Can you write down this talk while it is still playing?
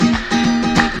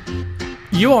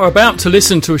You are about to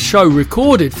listen to a show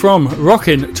recorded from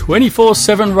Rockin'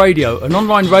 24/7 Radio, an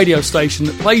online radio station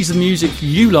that plays the music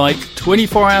you like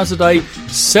 24 hours a day,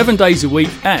 7 days a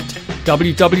week at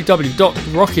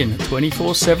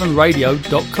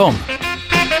www.rockin247radio.com.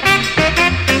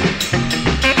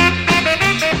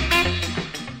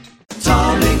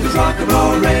 Tom Ingram's Rock and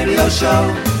Roll Radio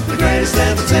Show, the greatest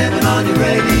entertainment on your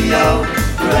radio.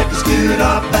 The record's queued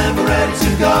up and we're ready to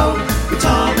go. The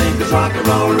Tom Ingram Rock and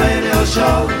Roll Radio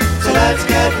Show. So let's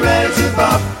get ready to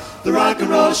bop the Rock and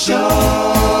Roll Show.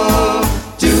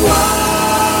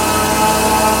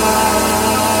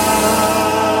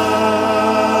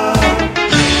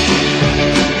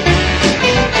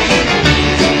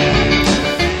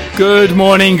 Good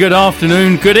morning, good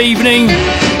afternoon, good evening.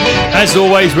 As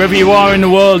always, wherever you are in the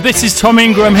world, this is Tom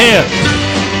Ingram here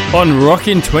on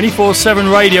Rockin' 24/7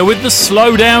 Radio with the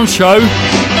Slow Down Show.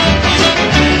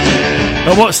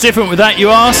 And what's different with that,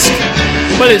 you ask?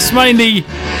 Well, it's mainly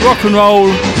rock and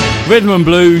roll, rhythm and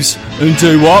blues, and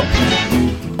doo-wop.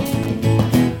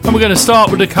 And we're going to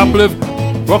start with a couple of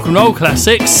rock and roll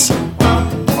classics.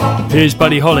 Here's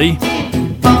Buddy Holly.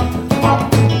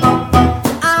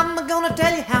 I'm gonna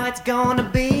tell you how it's gonna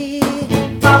be.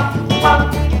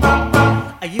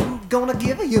 Are you gonna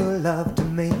give your love to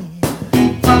me?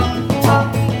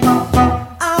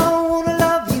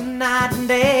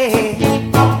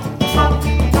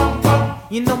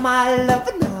 You know my love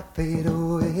will not fade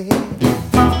away.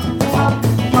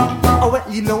 Oh, well,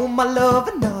 you know my love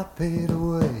will not fade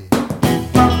away.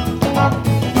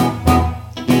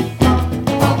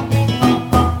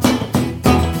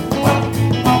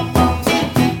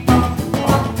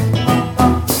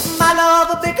 My love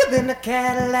is bigger than a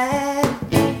Cadillac.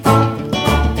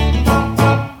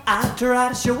 I try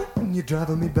to show it and you're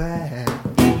driving me back.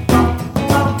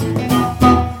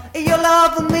 Your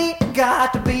love for me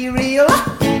got to be real,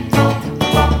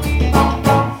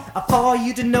 for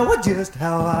you to know just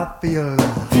how I feel.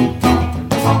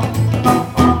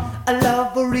 A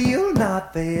love for real,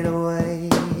 not fade away.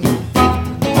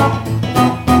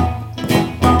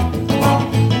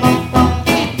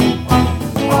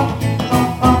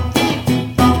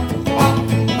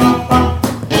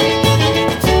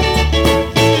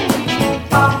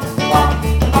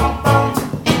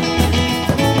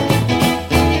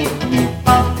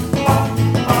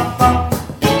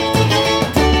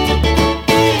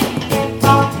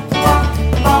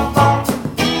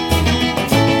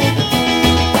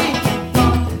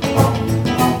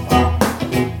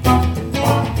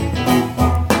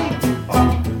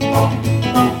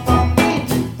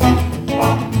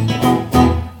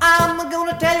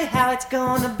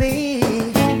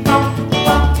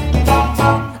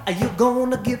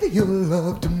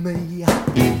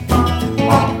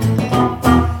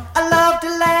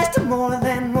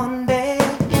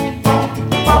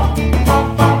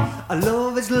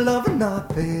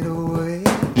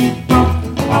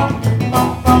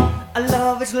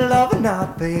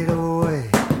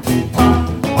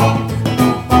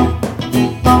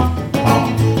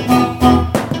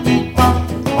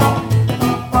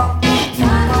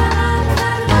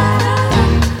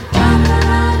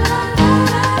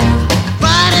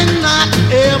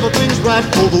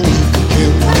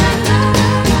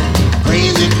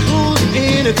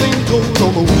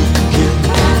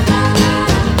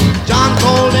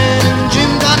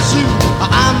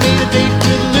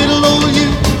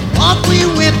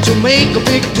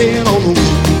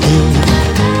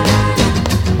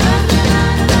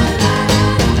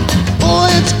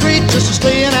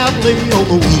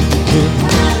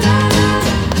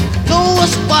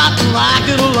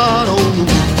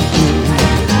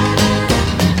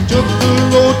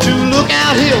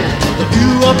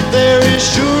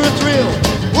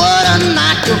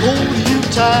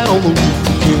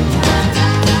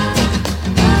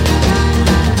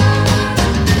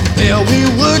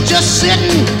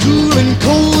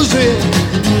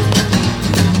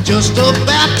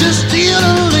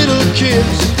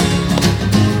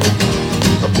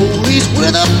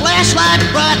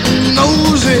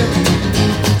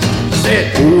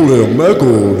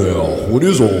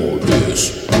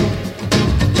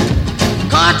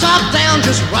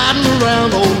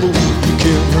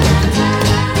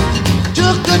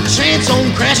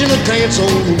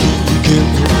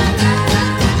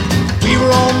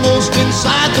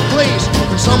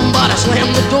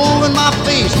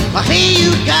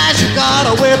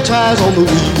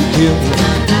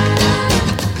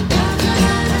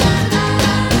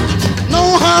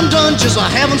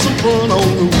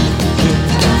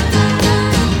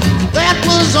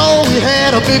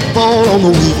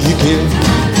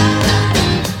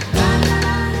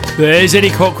 There's Eddie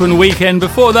Cochran Weekend.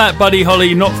 Before that, Buddy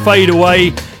Holly, Not Fade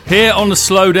Away. Here on the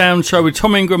Slowdown Show with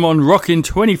Tom Ingram on Rockin'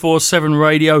 24/7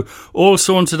 Radio.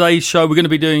 Also on today's show, we're going to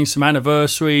be doing some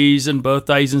anniversaries and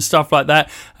birthdays and stuff like that,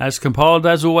 as compiled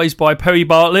as always by Perry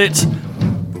Bartlett.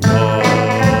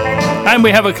 And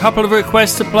we have a couple of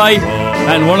requests to play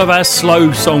and one of our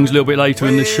slow songs a little bit later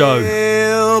in the show.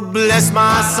 Well, bless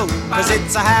my soul, 'cause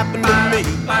it's happened to me.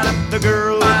 The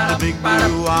girl with the big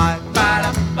blue eye.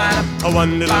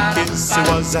 One little kiss, it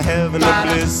was a heaven of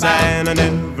bliss, and I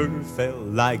never felt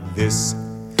like this.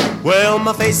 Well,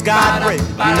 my face got red,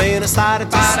 and then I started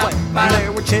to sweat, and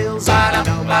there were chills all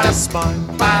down my spine.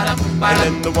 And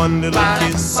then the one little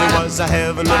kiss, it was a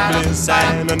heaven of bliss,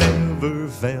 and I never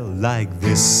felt like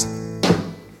this.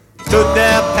 Stood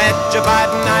there petrified,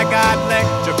 and I got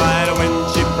electrified when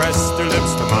she pressed her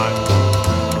lips to mine.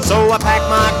 So I packed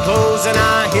my clothes and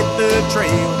I hit the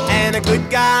trail, and a good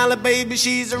golly baby,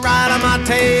 she's right on my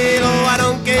tail. Oh, I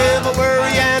don't give a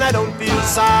worry and I don't feel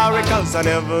sorry, 'cause I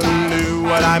never knew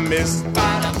what I missed.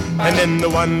 And then the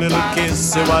one little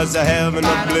kiss, it was a heaven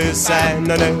of bliss,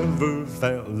 and I never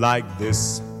felt like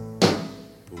this.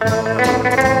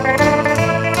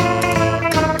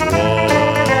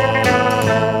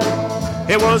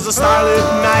 It was a starlit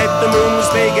night, the moon was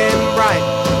big and bright,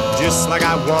 just like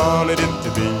I wanted it to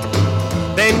be.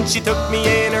 Then she took me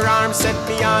in her arms, set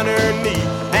me on her knee,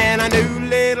 and I knew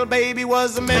little baby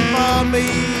wasn't meant for me.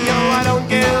 Oh, I don't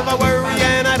give a worry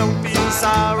and I don't feel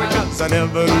sorry, 'cause I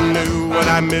never knew what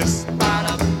I missed.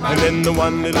 And then the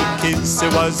one little kiss,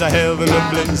 it was a heaven of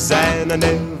bliss, and I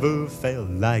never felt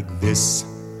like this.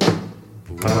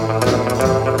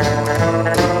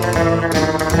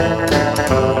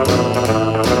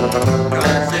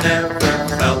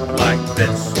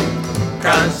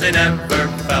 Cause I never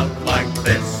felt like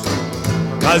this.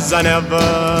 'Cause I never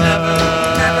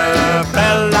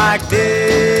felt like this.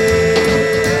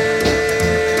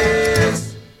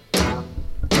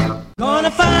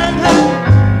 Gonna find her.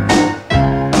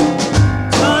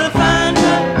 Gonna find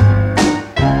her.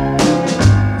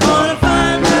 Gonna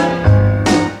find her.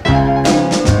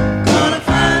 Gonna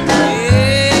find her.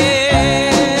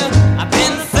 Yeah, I've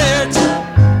been searching.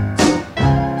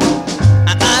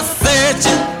 I'm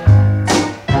searching.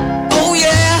 Oh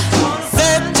yeah,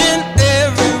 searching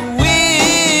every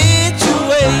which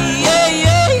way.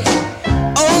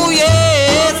 Oh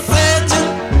yeah, searching.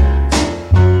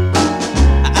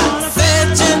 I'm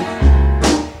searching,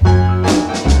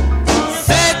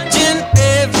 searching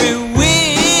every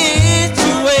which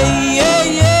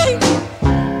way.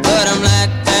 But I'm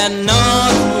like that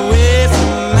northwest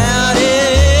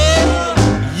mountain.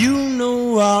 You know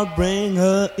I'll bring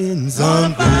her in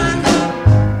someday.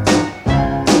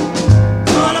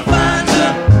 Gonna find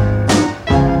her.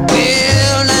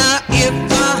 Well, now if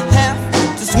I have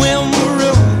to swim a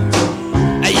river,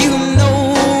 you know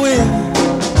it.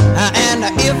 And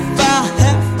if I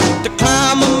have to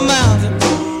climb a mountain,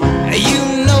 you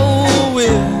know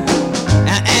it.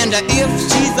 And if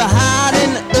she's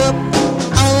hiding up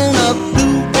on a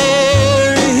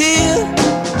blueberry hill,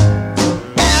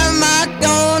 am I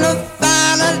gonna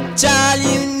find a child?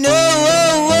 You know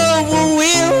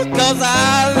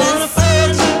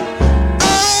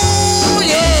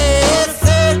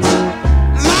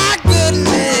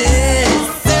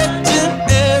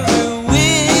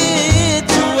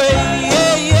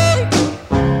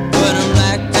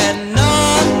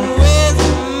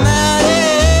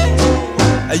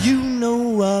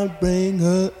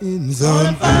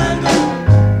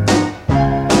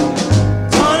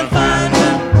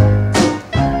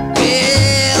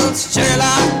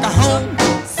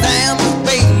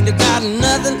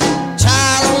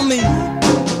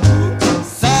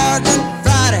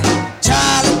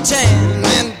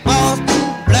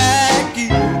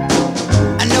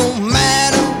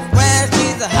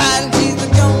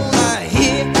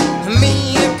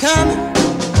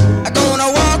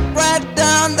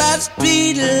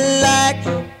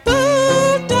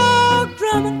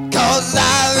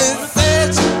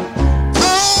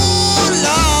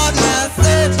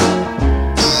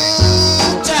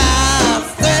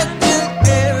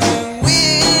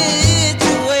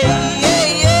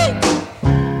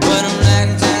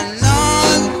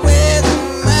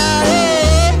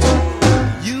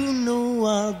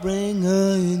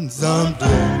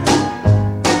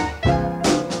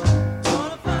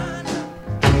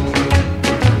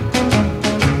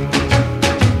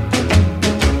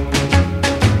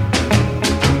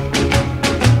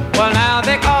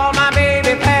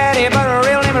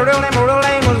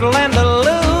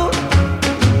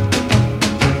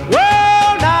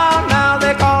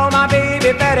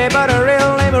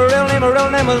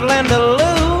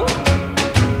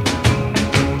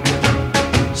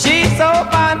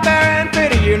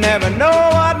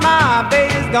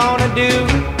gonna do,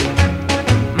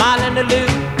 my Linda Lou?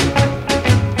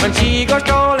 When she goes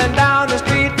strolling down the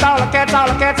street, all the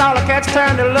cats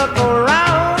turn to look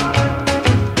around.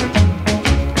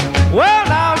 Well,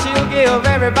 now she'll give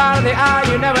everybody the eye.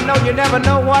 You never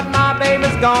know what my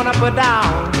baby's gonna put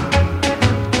down.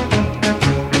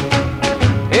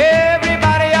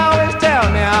 Everybody always tell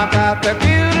me I got the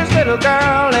cutest little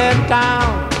girl in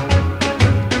town.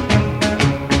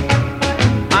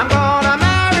 I'm gonna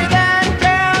marry that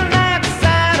girl next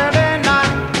Saturday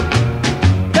night.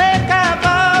 Take her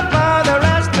for the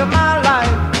rest of my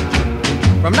life.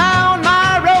 From now on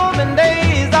my roving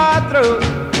days are through,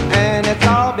 and it's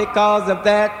all because of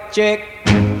that chick,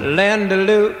 Linda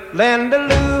Lou, Linda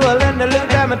Lou, Linda Lou.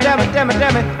 Tell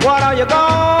me, what are you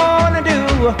gonna do?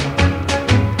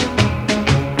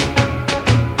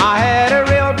 I had a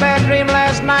real bad dream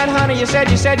last night, honey. You said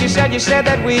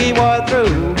that we were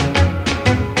through.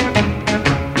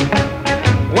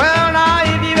 Well, now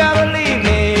if you ever leave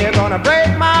me, you're gonna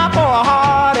break my poor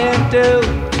heart in two,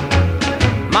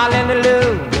 my Linda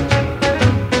Lou.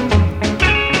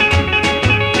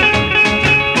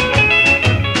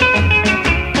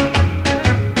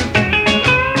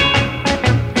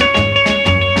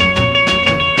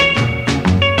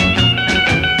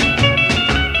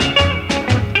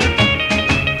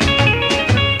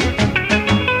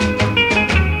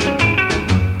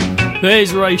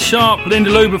 There's Ray Sharp, Linda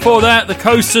Lou before that, the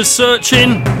Coasters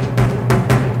Searching.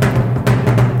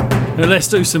 Now let's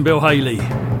do some Bill Haley.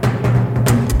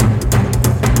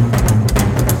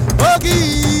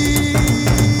 Boogie,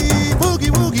 boogie,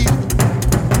 woogie.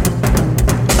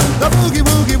 The boogie,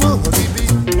 woogie, woogie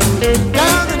beat.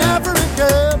 Down in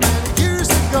Africa many years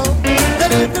ago, there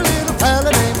lived a little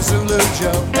fella named Zulu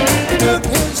Joe. He took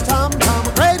his tom-tom a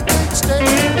great big stick,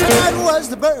 and that was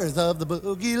the birth of the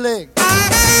boogie lick.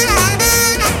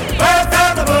 Birth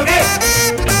of the boogie.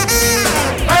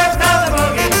 Birth of the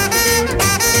boogie.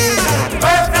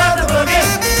 Birth of the boogie.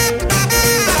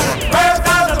 Birth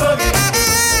of the boogie.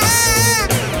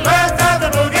 Birth of the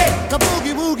boogie. The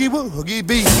boogie, woogie, woogie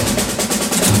beat.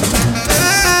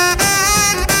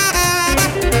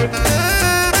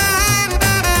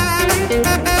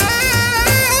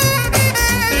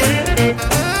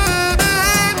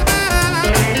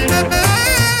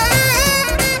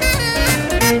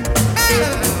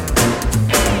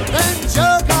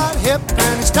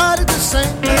 Started to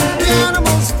sing, the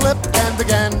animals flipped and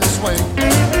began to swing.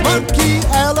 Monkey,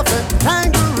 elephant,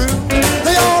 kangaroo,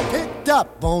 they all picked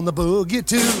up on the boogie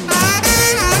too.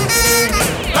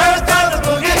 Birth of the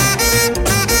boogie.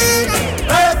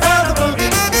 Birth of the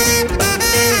boogie.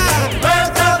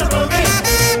 Birth of the boogie.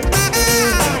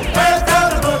 Birth of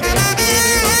the boogie.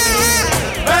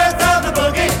 Birth of the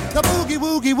boogie. The boogie,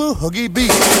 woogie, woogie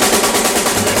beat.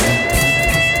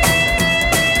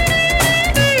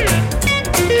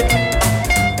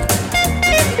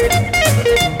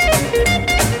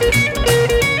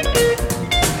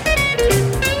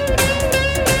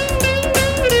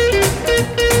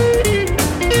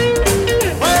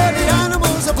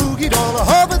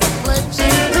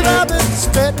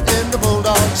 Spit in the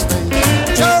bulldog's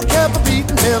face. Joe kept a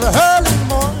beating till the early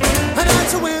morning, and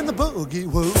that's when the boogie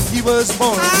woogie was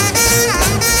born.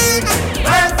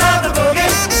 Birth of the boogie.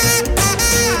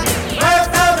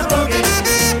 Birth of the boogie.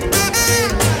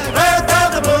 Birth of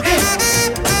the boogie.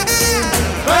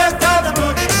 Birth of the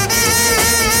boogie.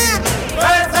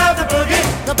 Birth of the boogie.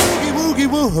 The boogie woogie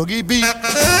woogie beat.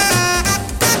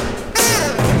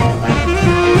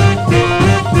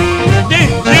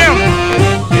 Jim,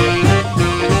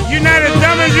 you're not as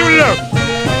dumb as you look.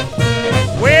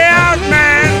 Way out,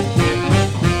 man.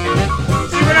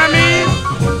 See what I mean?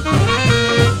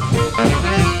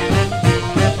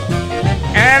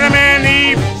 Adam and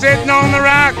Eve sitting on the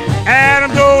rock.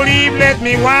 Adam told Eve, let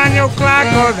me wind your clock,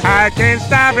 'cause I can't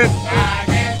stop it.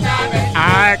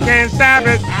 I can't stop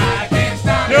it.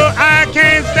 No, I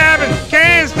can't stop it.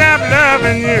 Can't stop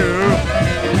loving you.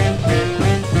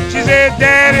 She said,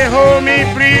 Daddy, hold me,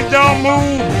 please don't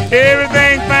move.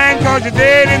 Everything's fine 'cause you're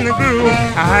dead in the groove.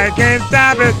 I can't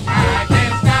stop it.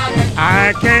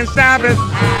 I can't stop it.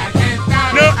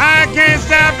 No, I can't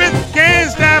stop it. Can't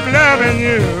stop loving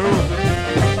you.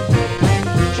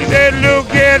 She said, look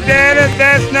here, Daddy,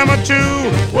 that's number 2.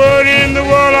 What in the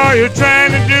world are you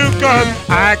trying to do? 'Cause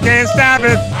I can't stop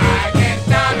it.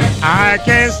 I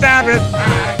can't stop it.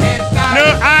 No,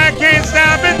 I can't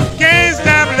stop it. Can't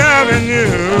stop loving you.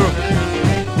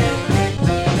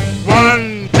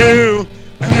 1, 2,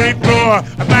 3, 4,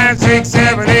 5, 6,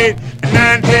 7, 8,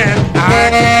 9, 10. I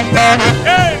can't stop it.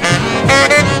 Hey!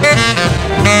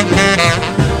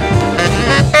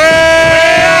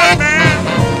 Hey, man.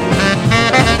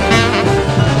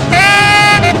 Hey!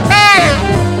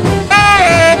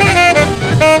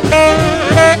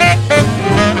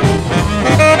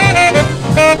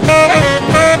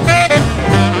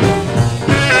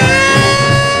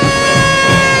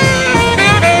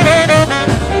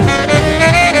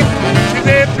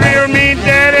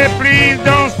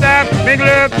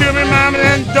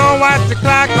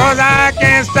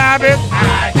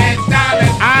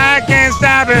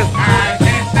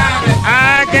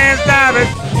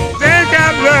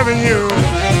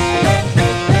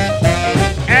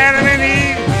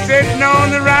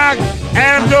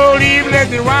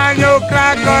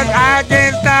 'cause I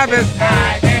can't stop it.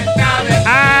 I can't stop it.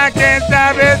 I can't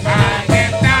stop it. I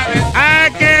can't stop it. I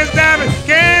can't stop it.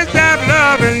 Can't stop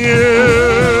loving you.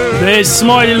 There's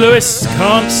Smiley Lewis.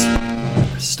 Can't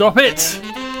stop it.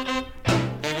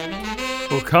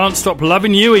 Or can't stop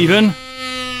loving you even.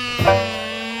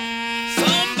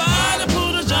 Somebody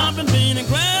put a jumping bean in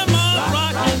Grandma's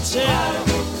rocking chair.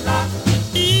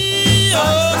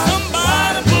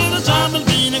 Somebody put a jumping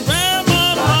bean in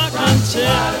Grandma's rocking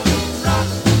chair.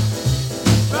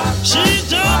 She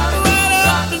jumped right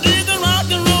up and did the rock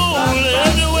and roll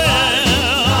everywhere.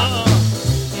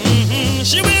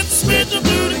 She went switching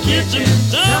through the kitchen,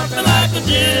 jumping like a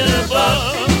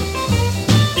jitterbug.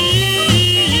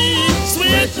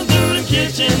 Switching through the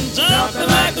kitchen, jumping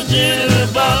like a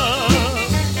jitterbug.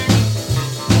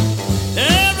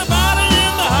 Everybody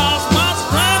in the house wants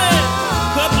Granny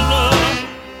cut the rug.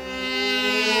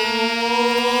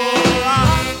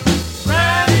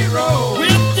 Granny roll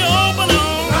with your open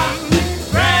arms.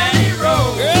 Granny roll,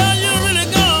 girl, you really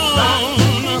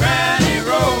gone. Granny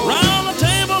roll round the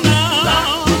table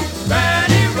now.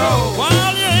 Granny roll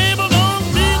while you're able, don't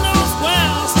be no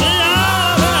square. Stay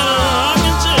out of that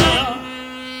rocking chair.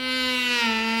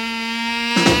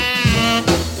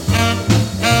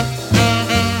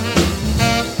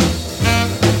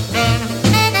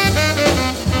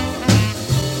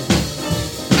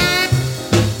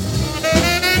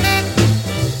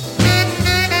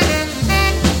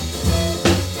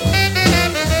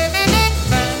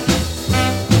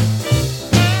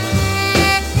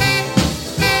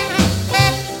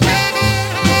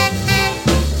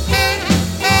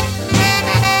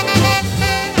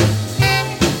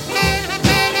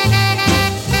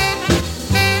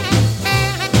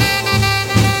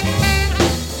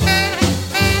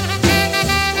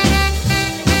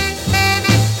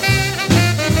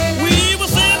 We were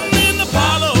sitting in the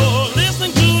parlor,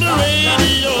 listening to the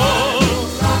radio.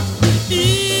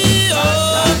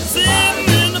 Sitting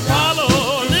in the parlor,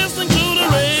 listening to the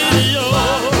radio.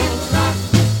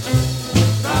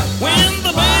 When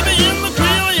the baby in the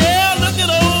crib, yeah, look at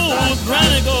old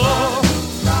Granny go.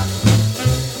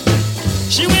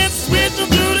 She went switching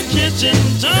through the kitchen,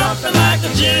 jumping like a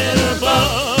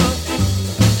jitterbug.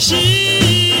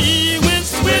 She went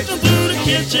switching through the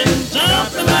kitchen,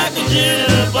 jumping like a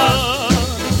jitterbug.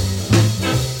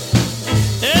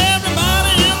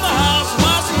 Everybody in the house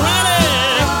wants Granny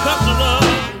cut the rug.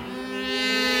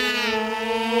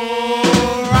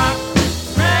 Rock,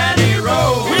 Granny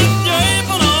roll with your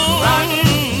apron on. Rock,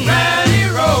 Granny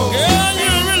roll, girl,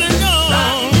 you really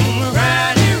gone.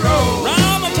 Granny roll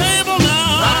round the table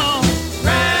now.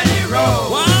 Granny roll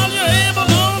while you're able,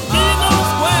 don't be no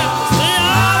square. Stay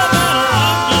out of that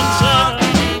rocking chair.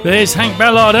 There's Hank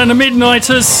Ballard and the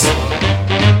Midnighters.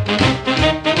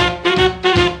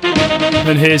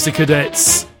 And here's the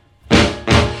Cadets.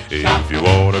 If you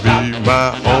wanna be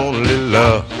my only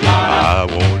love, I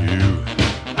want you.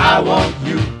 I want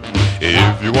you.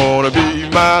 If you wanna be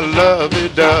my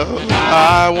lovey-dove,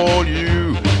 I want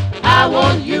you. I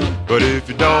want you. But if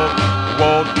you don't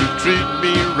want to treat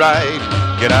me right,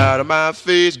 get out of my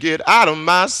face, get out of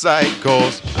my sight,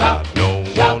 'cause I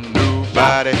don't want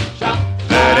nobody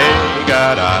that ain't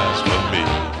got eyes for me.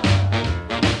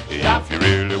 If you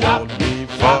really want me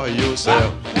for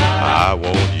yourself, I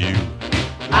want you.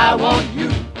 I want you.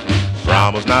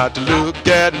 Promise not to look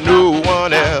at no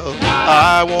one else.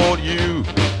 I want you.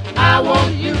 I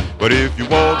want you. But if you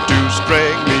want to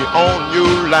string me on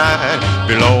your line,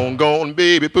 be long gone,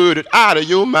 baby, put it out of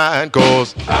your mind,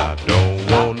 'cause I don't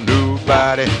want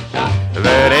nobody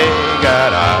that ain't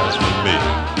got eyes for me.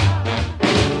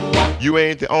 You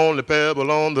ain't the only pebble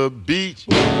on the beach.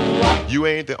 You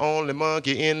ain't the only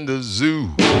monkey in the zoo.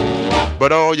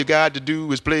 But all you got to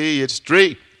do is play it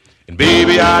straight, and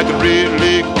baby, I can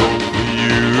really go for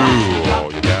you.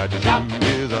 All you got to do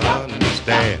is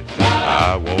understand,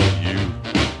 I want you.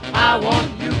 I want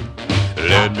you.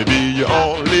 Let me be your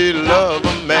only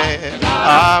lover, man.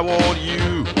 I want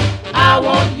you. I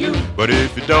want you. But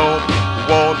if you don't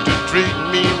want to treat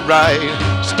me right,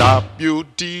 stop your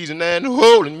teasing and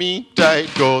holding me tight,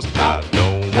 'cause I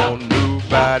don't want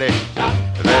nobody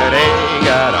that ain't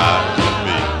got eyes for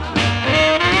me.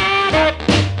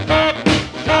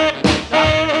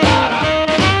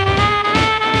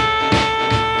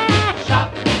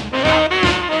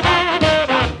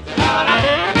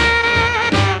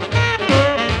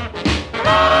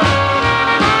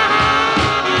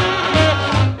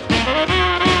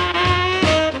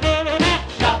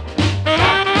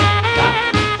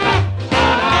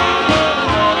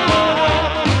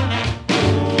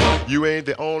 You ain't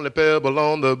the only pebble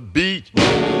on the beach.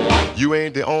 You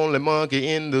ain't the only monkey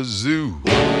in the zoo.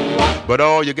 But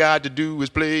all you got to do is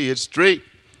play it straight.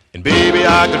 And baby,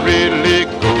 I could really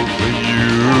go for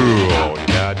you. All you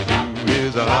got to do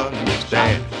is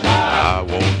understand. I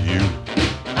want you.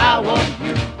 I want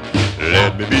you.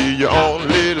 Let me be your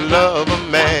only lover,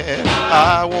 man.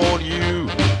 I want you.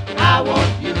 I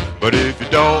want you. But if you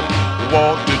don't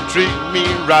want to treat me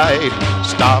right,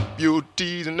 stop your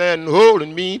teasing and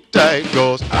holding me tight.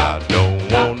 'Cause I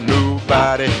don't want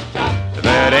nobody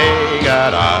that ain't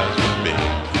got eyes for me.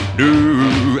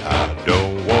 No, I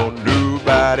don't want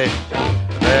nobody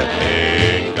that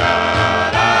ain't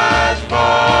got eyes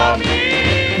for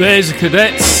me. There's the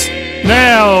Cadets.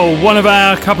 Now, one of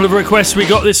our couple of requests we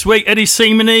got this week, Eddie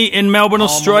Seamany in Melbourne,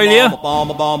 Australia.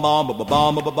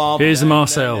 Here's the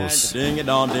Marcells. Ding a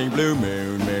dong ding, blue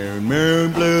moon, moon,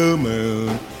 moon, blue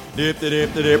moon. Dip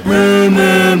dip dip moon,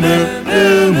 moon, moon,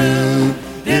 blue moon.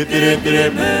 Dip dip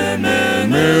dip moon, moon,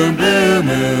 moon, blue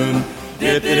moon.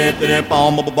 Dip dip dip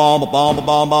bomb bomb bomb bomb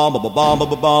bomb bomb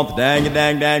bomb bomb dang a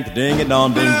dang dang ding a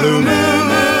dong ding, blue moon,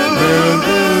 moon, blue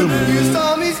moon. You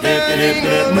saw me Dip dip standing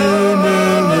dip moon,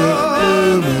 moon, moon,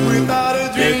 blue moon. without a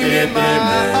dream in my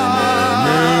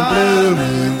Moon, blue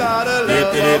moon. without a Dip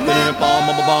love dip of my dip bomb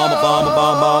bomb bomb bomb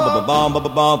bomb bomb bomb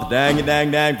bomb dang a dang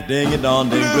dang ding a dong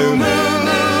ding, blue moon,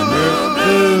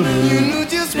 blue moon. You knew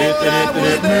just Dip what I dip was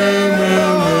dip there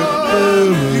moon, moon, blue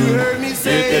moon. You heard me Dip dip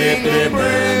sing dip a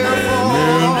prayer moon,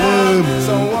 blue moon. for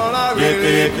someone I Dip dip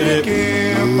really dip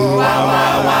care for. wow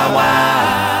wow wow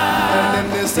wow. And then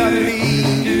there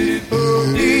suddenly, oh,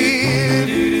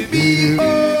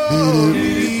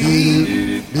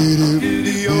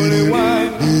 the only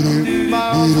one,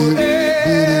 my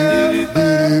forever.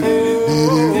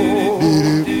 Oh,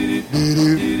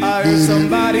 I heard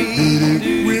somebody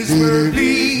whisper,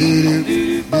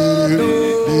 please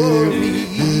adore me.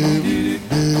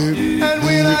 And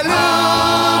when I look,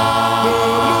 the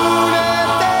moon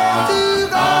has turned to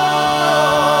gold.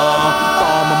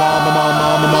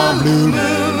 Blue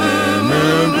moon, blue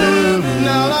moon.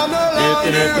 Now I'm no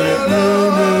longer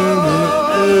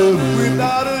alone,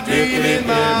 without a dream in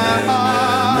my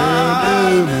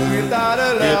heart, without a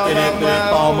love of my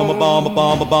own. Bomb bomb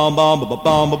bomb bomb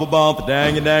bomb bomb bomb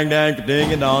dang a dang dang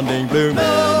ding a dong ding, blue moon,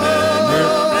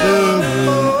 blue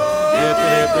moon. Dip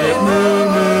dip dip moon,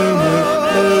 moon,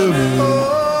 blue moon.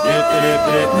 Dip dip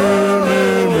dip moon,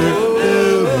 moon,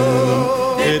 blue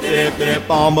moon. Dip dip dip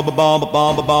bomb bomb bomb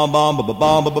bomb bomb bomb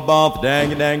bomb bomb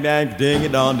dang a dang dang ding a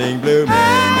dong ding, blue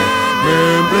moon,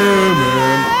 moon, blue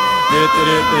moon. Dip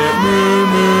dip dip moon,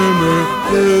 moon,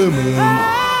 blue moon.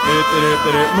 Dip dip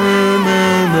dip moon,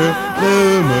 moon,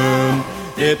 blue moon.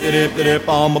 Dip dip dip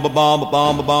bomb bomb bomb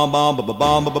bomb bomb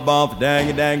bomb bomb dang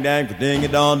a dang dang ding a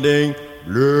dong ding,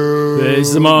 blue.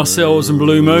 There's the Marcells and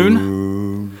Blue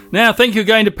Moon. Now, thank you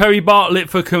again to Perry Bartlett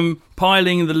for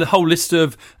compiling the whole list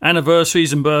of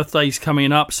anniversaries and birthdays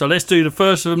coming up. So let's do the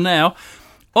first of them now.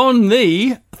 On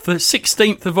the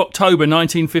 16th of October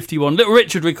 1951, Little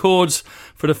Richard records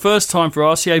for the first time for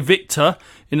RCA Victor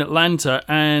in Atlanta,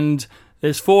 and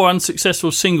there's 4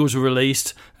 unsuccessful singles were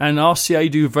released, and RCA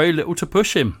do very little to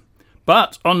push him.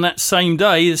 But on that same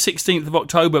day, the 16th of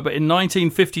October, but in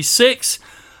 1956,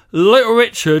 Little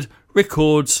Richard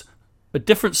records a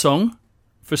different song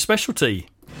for Specialty.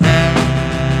 Can't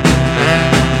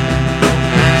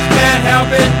help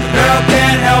it, the girl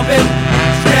can't help it.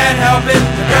 Can't help it,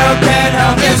 the girl can't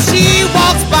help it. If she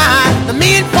walks by, the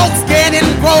mean folks get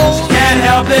engrossed. Can't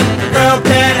help it, the girl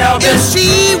can't help it. If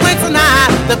she winks an eye,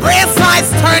 the bread slice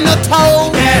turn to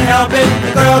toast. Can't help it,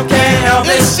 the girl can't help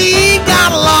it. If she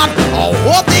got a lot of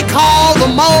what they call the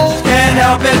most. Can't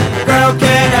help it, the girl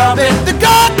can't help it. The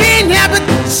girl can't help it,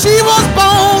 she was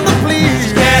born to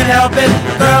please. Can't help it,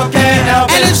 the girl can't help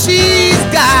it. And if she's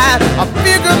got a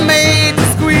figure made to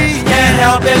squeeze. Can't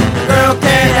help it, the girl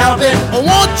can't help it.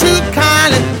 Won't you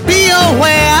kindly be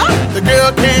aware? The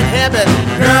girl can't help it,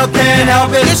 girl can't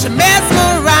help it. If she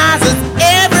mesmerizes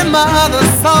every mother's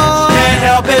son. Can't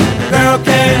help it, girl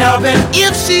can't help it.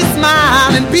 If she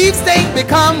smiles and beefsteak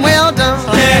become well done.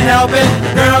 Can't help it,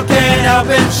 girl can't help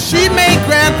it. She make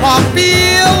grandpa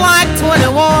feel like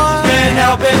 21. Can't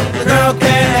help it, the girl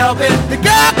can't help it. The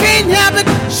girl can't help it,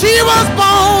 she was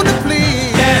born to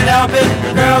please. Can't help it,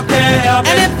 the girl can't help it.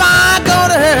 And if I go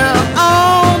to her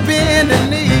on bending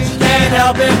knees. Can't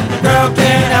help it, the girl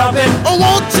can't help it. Oh,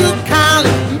 won't you kindly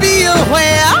be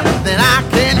aware that I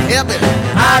can't help it?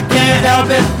 I can't help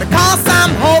it. Because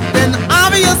I'm hoping,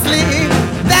 obviously,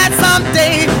 that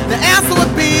someday the answer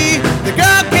would be the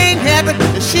girl can't help it,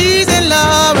 and she's in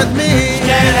love with me.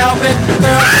 Can't help it, the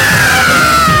girl can't help it.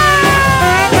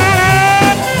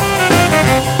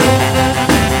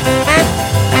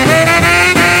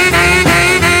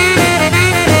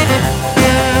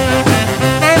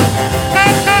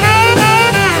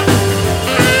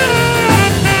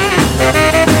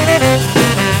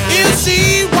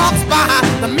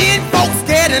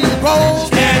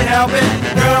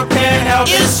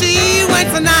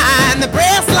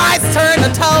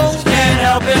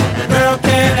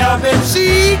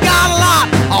 got a lot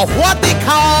of what they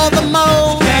call the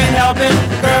mold. Can't help it,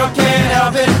 girl can't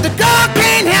help it. The girl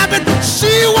can't help it,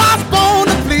 she was born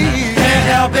to please. Can't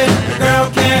help it, girl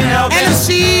can't help And it.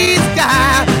 she's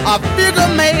got a figure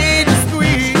made to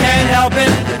squeeze. Can't help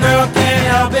it, girl can't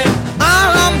help it.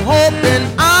 I'm hoping,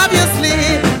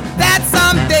 obviously, that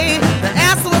someday the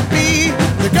answer will be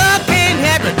the girl can't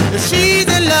help it if she's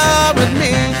in love with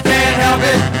me. Can't help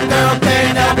it, girl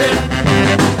can't help it.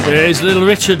 There's Little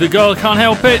Richard, the girl can't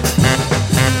help it.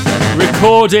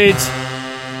 Recorded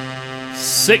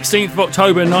 16th of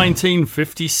October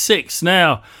 1956.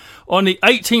 Now, on the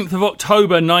 18th of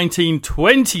October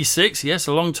 1926, yes,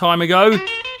 a long time ago,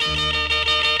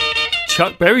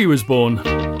 Chuck Berry was born.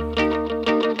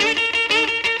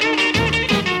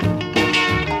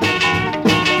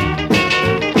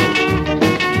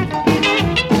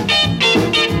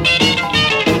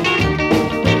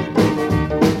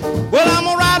 Well, I'm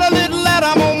gonna write a little letter,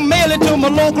 I'm gonna mail it to my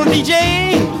local DJ.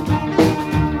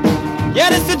 Yeah,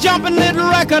 this a jumping little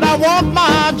record I want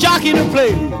my jockey to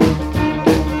play.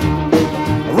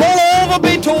 Roll over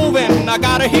Beethoven, I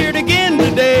gotta hear it again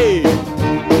today.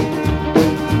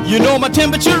 You know my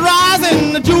temperature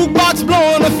rising, the jukebox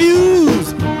blowing a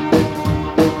fuse.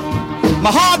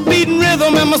 My heart beating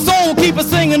rhythm and my soul keep a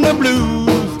singing the blues.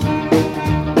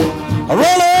 I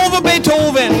roll over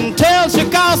Beethoven, tell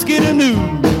Tchaikovsky the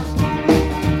news.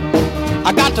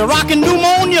 I got the rockin'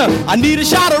 pneumonia, I need a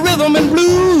shot of rhythm and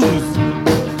blues.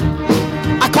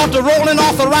 I caught the rolling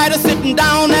arthritis sitting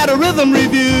down at a rhythm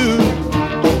review.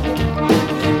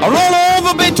 I roll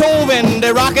over Beethoven,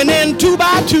 they're rockin' in 2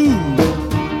 by 2.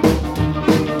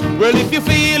 Well, if you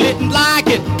feel it and like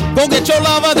it, go get your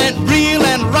lover, then reel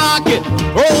and rock it.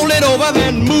 Roll it over,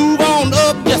 then move on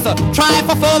up. Just a try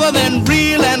for further, then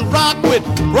reel and rock with.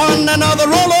 Run another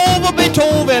roll over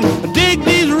Beethoven, dig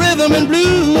these rhythm and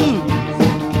blues.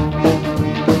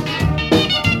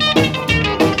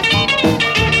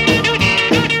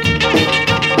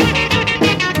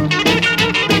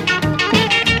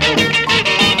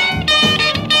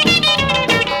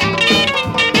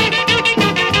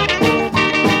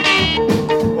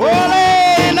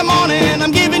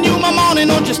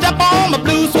 Step on my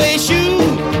blue suede shoe.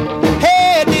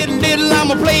 Hey, diddle diddle,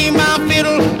 I'ma play my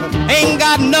fiddle. Ain't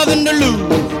got nothing to lose.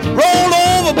 Roll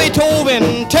over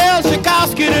Beethoven, tell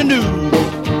Tchaikovsky the news.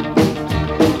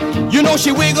 You know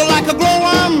she wiggle like a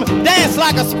glowworm, dance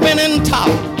like a spinning top.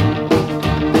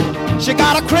 She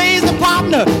got a crazy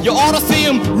partner, you ought to see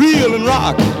him reel and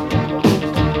rock.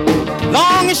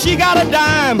 Long as she got a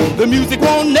dime, the music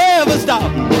won't never stop.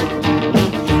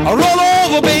 I roll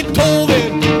over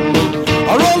Beethoven,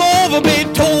 I roll over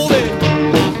Beethoven,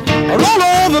 I roll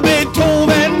over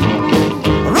Beethoven,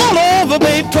 I roll over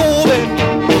Beethoven,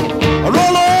 I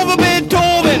roll over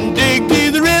Beethoven, dig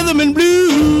to the rhythm and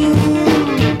blues.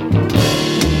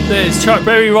 There's Chuck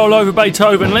Berry, Roll Over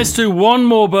Beethoven. Let's do one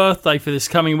more birthday for this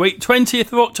coming week.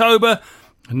 20th of October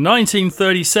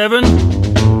 1937,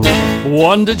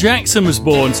 Wanda Jackson was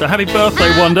born. So happy birthday,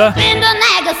 Wanda. Been to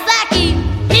Nagasaki,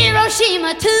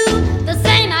 Hiroshima too. The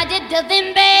same I did to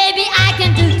them, baby, I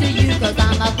can do to you. Cause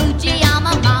I'm a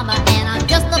Fujiyama mama, and I'm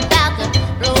just about to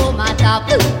blow my top.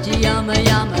 Fujiyama,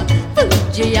 yama,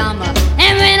 Fujiyama.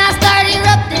 And when I start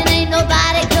erupting, ain't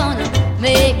nobody gonna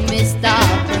make me stop.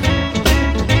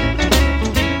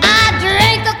 I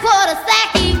drink a quart of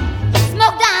sake,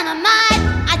 smoke dynamite,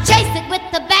 I chase it with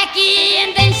tobacco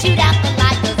and then shoot out the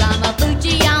light. Cause I'm a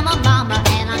Fujiyama mama,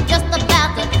 and I'm just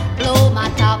about to blow my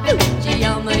top.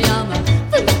 Fujiyama, yama,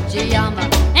 Fujiyama.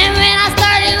 And when I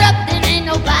start erupting, ain't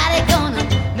nobody gonna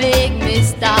make me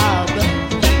stop.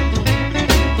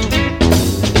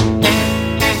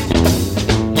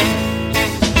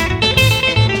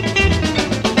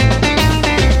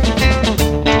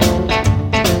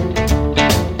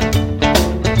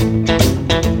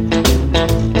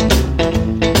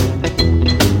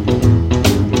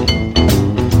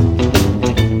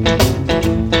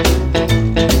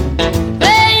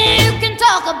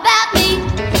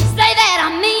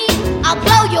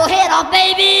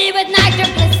 Baby, with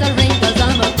nitroglycerine. Cause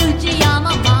I'm a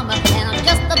Fujiyama mama, and I'm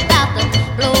just about to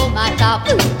blow my top.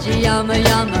 Fujiyama,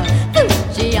 yama,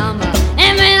 Fujiyama.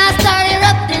 And when I start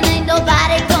erupting, ain't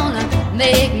nobody gonna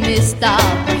make me stop.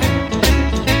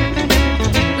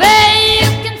 Well, you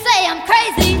can say I'm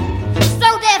crazy, so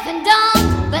deaf and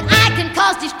dumb, but I can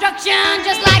cause destruction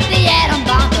just like the atom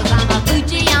bomb. Cause I'm a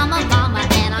Fujiyama mama,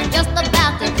 and I'm just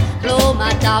about to blow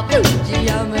my top.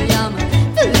 Fujiyama, yama,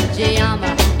 Fujiyama.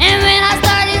 And when I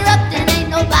start erupting, ain't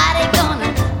nobody gonna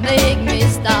make me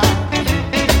stop.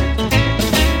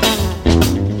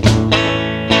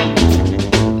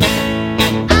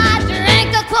 I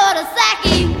drink a quart of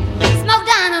sake, smoke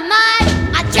dynamite,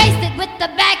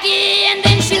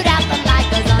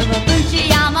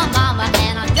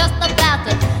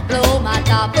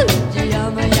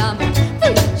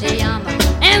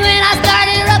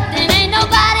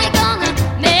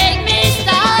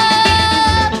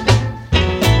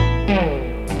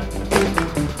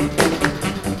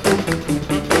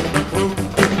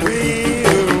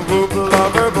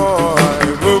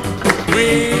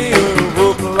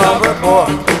 boy.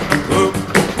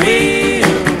 Whoop-wee,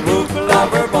 whoop,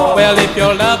 lover boy. Well, if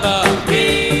your lover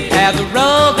has a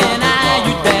roving eye,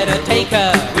 you'd better take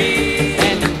her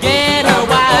and get her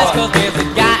wise. 'Cause there's a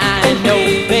guy I know,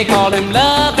 they call him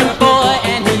Lover Boy,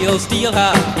 and he'll steal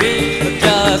her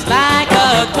just like a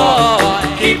toy.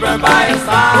 Keep her by your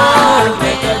side,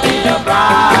 make her be your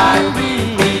bride.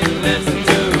 Listen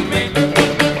to me.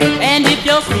 And if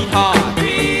your sweetheart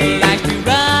likes to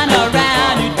run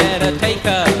around, you'd better take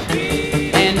her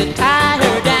and tie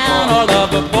her down. Or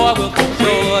Lover Boy will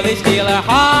surely steal her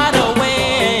heart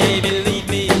away. Believe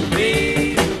me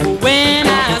when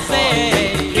I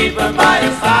say, keep her by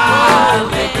your side,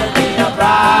 make her be your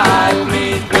bride.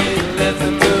 Please, please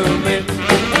listen to me.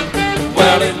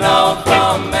 Well, it's known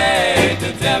from May to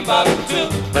Timbuktu.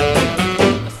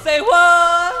 say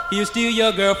what? He'll steal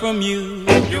your girl from you.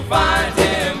 You'll find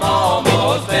him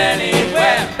almost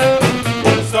anywhere.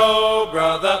 So,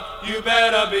 brother, you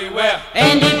better beware.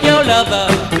 And if your lover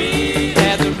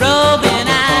has a roving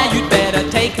eye, you'd better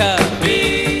take her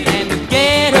and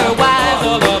get her wise.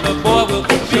 Or Lover Boy will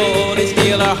surely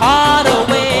steal her heart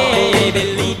away.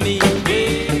 Believe me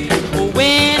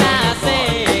when I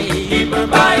say, Keep her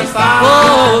by your side.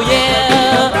 oh yeah.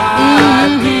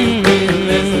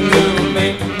 Listen to me.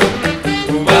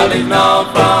 Well, he's known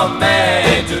from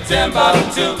May to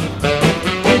Timbuktu.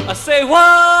 I say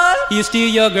what? He'll steal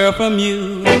your girl from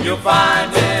you. You'll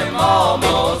find him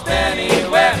almost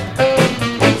anywhere.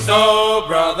 So,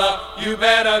 brother, you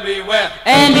better beware.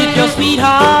 And if your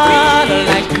sweetheart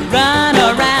likes to run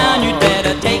around, you'd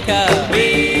better take her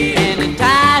and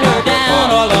tie her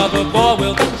down. Or Lover Boy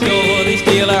will surely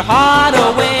steal her heart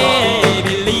away.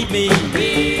 Believe me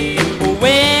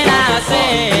when I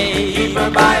say, Keep her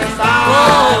by your side.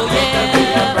 oh Make her be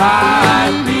your yeah.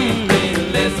 bride. Please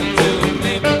listen to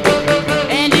me.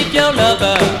 And if your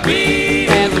lover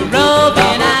has a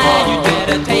roving eye, you'd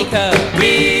better take her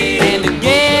and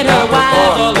get her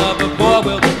wise. Or Lover Boy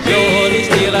will surely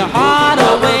steal her heart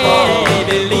away.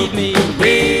 Believe me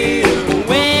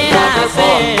when I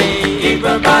say, Keep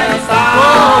her by your side.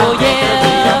 oh Make her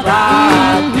be your yeah.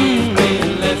 bride. Please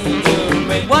listen to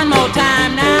me. One more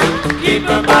time now. Keep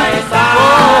her by your side.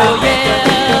 Oh Make her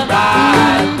be your yeah.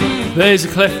 bride. There's a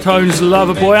Cleftones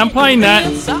Lover Boy. I'm playing that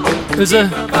as a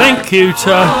thank you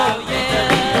to,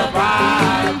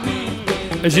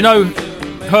 as you know,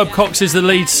 Herb Cox is the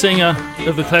lead singer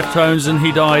of the Cleftones, and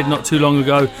he died not too long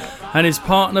ago. And his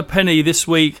partner Penny this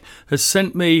week has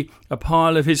sent me a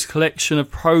pile of his collection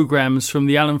of programmes from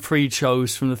the Alan Freed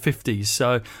shows from the 50s.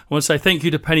 So I want to say thank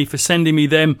you to Penny for sending me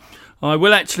them. I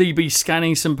will actually be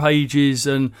scanning some pages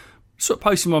and sort of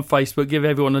posting them on Facebook, give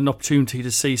everyone an opportunity to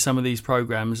see some of these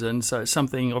programmes. And so it's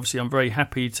something, obviously, I'm very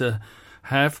happy to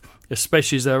have,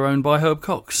 especially as they're owned by Herb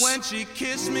Cox. When she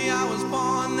kissed me, I was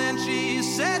born. Then she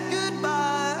said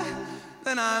goodbye.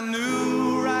 Then I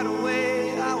knew right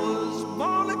away I was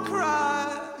born to cry.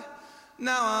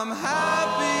 Now I'm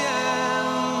happy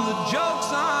and the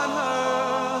joke's on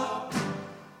her.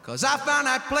 'Cause I found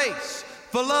that place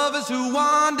for lovers who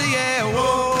wander, yeah.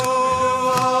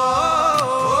 Whoa.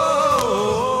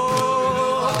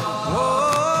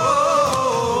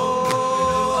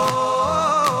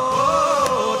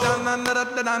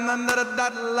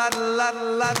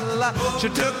 She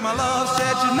took my love,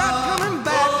 said she's not coming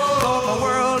back. Thought my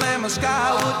world and my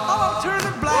sky would all turn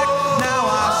to black. Now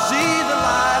I see the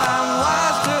light, I'm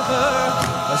wise to her.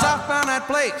 'Cause I found that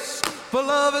place for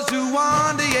lovers who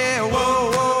wander, yeah.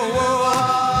 Whoa, whoa, whoa.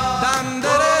 Dun,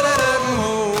 da, da, da, da,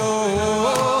 whoa, whoa,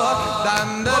 whoa. Dun,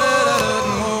 da, da, da, da,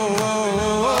 whoa,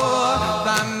 whoa, whoa.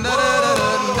 Dun, da, da, da, da,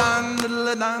 dun, da,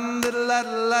 da, dun, da, da, la,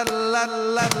 la, la,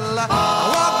 la, la. I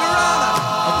walked around,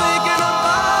 I'm thinking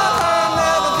about her.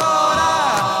 Never thought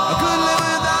I could live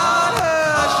without her.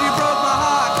 She broke my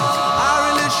heart, I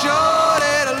really showed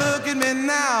it. Look at me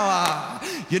now,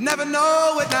 you never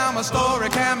know it. Now my story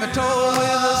can be told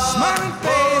with a smiling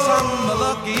face. I'm the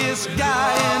luckiest guy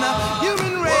in a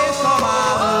human race. All my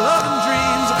love and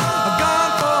dreams are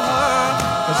gone for her.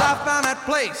 'Cause I found that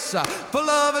place for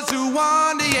lovers who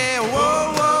wander, yeah.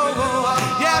 Whoa, whoa, whoa.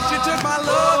 Yeah, she took my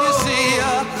love, you see.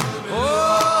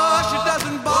 Oh, she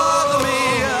doesn't bother me.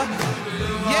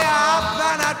 Yeah, I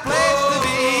found that place to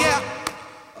be.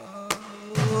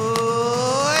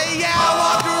 Oh, yeah, I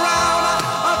walked around,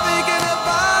 I'm thinking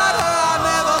about her. I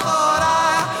never thought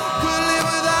I could live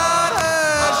without her.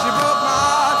 She broke my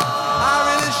heart, I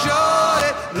really showed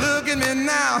it. Look at me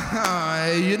now,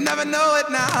 you never know it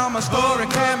now. My story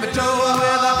can be told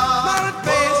with a smiling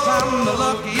face. I'm the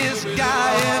luckiest guy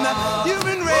in a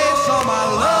human race. All my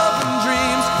love and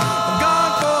dreams are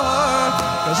gone for her.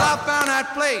 'Cause I found that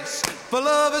place for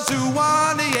lovers who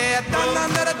wander, yeah.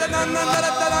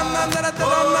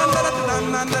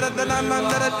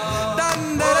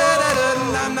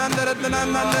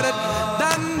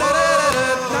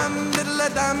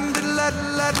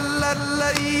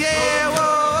 Yeah,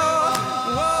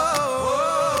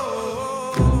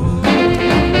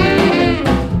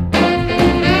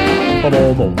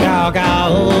 Cow,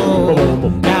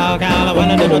 cow, cow, cow, I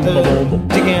wanna do it.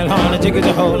 Chicken horn, a chicken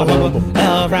to hold a hubble.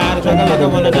 Love ride a trucker like I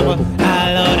wanna double.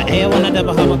 I love the air, wanna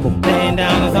double hubble. Laying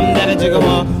down on something that a jigger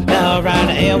wall. Love ride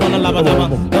the air, wanna love a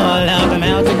double. Love love the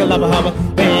mouth, chicken love a hubble.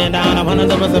 Bend down, I wanna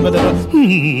double, double,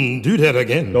 double. Do that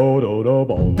again. Do, do, do,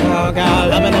 boom. Cow, cow,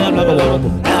 loving in the blubber.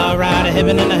 Love ride a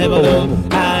hippin' in the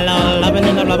hibble. I love loving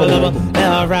in the blubber.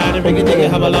 Love ride a riggy diggy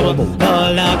hubble. Love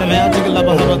love the mouth, chicken love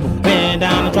a hubble. Bend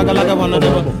down the trucker like I wanna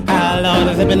double. I love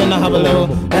the zippin' in the hubble.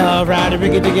 Love ride a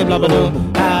riggy diggy blubber.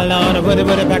 I love the woody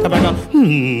woody back up.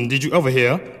 Did you ever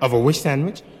hear of a wish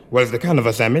sandwich? Well, it's the kind of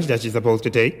a sandwich that you're supposed to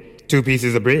take 2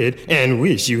 pieces of bread and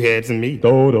wish you had some meat.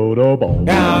 Do, do, do, boom.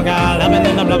 Cow, cow, loving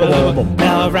in the blubber.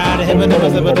 Love ride a hibba dibba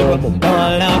zibba dibba.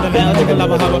 Love the mouth, chicken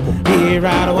love a hubble. He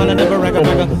ride a one dibba record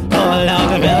record. Love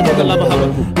the mouth, chicken love a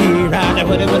hubble. He ride a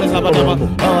woody woody slubber dubber.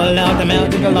 Love the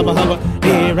mouth, chicken love a hubble.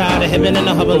 He ride a hippin' in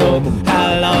the hubble.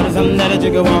 I love the something that a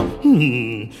jigger want.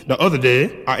 The other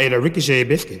day, I ate a ricochet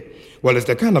biscuit. Well, it's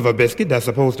the kind of a biscuit that's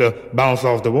supposed to bounce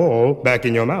off the wall back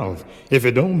in your mouth. If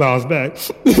it don't bounce back,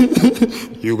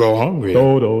 you go hungry.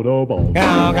 Do, do, do, boom.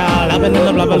 Cow, cow, loving in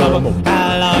the blubber, blubber.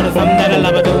 I love the something that a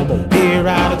lover do. He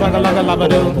ride a trucker like a lover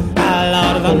do. I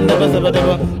love the something that a zibba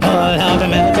dibba. All how the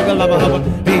man chicken lover hubble.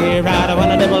 He ride a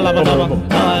one dibba lover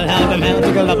lover. All how the man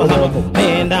chicken lover hubble.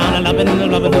 Laying down and loving in the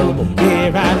blubber do. He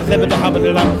ride a zibba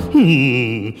hubble lover.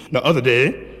 The other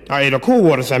day, I ate a cold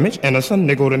water sandwich and a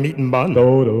Sunday go to meeting bun.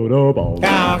 Do, do, do, boom.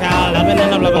 Cow, cow, loving in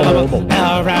the blubber, blubber.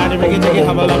 I'll ride a riggy jiggy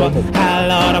hubble lover. I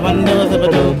love the one dibba zibba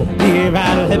do. He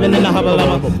ride a living in the hubble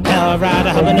lover. I'll ride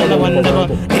a hubbing in the one dibba.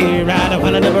 He ride a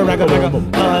one dibba ragga ragga.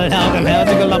 All how the hell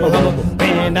chicken lover hubble.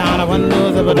 Bend down a one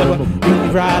dibba zibba dibba.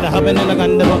 You ride a hubbing in the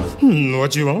gun dibba.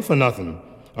 What you want for nothing?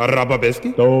 A rubber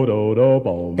biscuit? Do, do, do,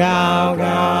 boom. Cow,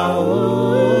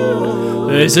 cow.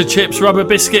 There's a Chips Rubber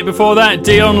Biscuit before that.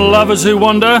 Dion Lovers Who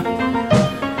Wander.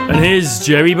 And here's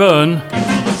Jerry Byrne.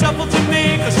 Shuffle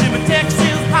Jamaica, shimmy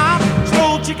Texas pop.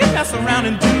 Stroll chicken, mess around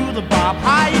and do the bop.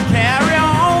 How you carry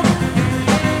on?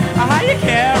 How you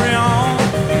carry on?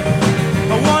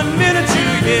 1 minute you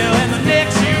here and the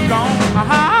next you gone.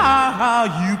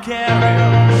 How you carry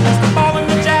on? That's the ball in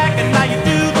the jack and now you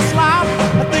do the slop.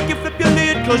 I think you flip your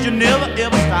lid cause you never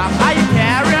ever stop. How you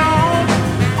carry on?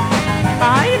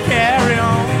 How you carry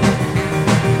on?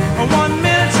 1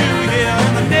 minute you here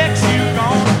and the next you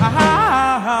gone.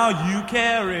 How you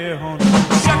carry on?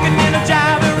 Shucking in a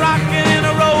jive and rocking in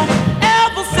a roll.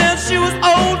 Ever since she was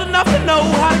old enough to know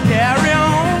how to carry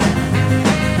on.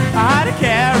 How to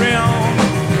carry on?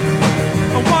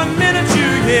 1 minute you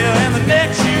here and the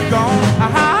next you gone.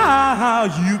 How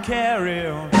you carry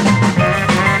on?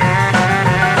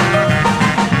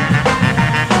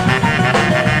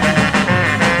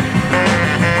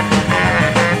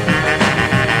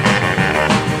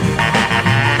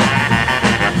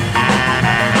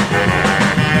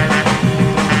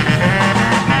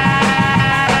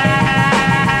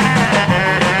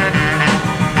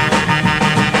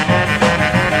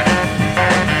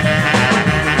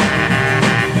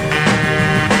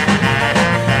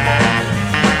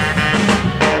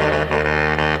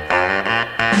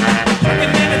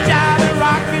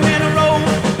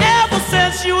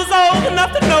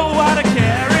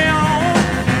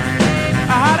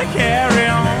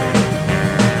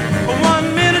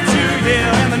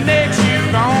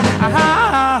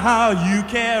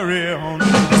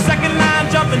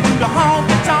 The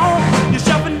honky tonk, you're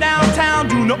shoving downtown,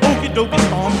 doing the okie dokie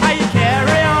storm. How you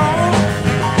carry on?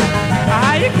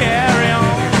 How you carry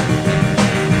on?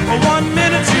 1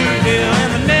 minute you here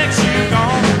and the next you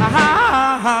gone.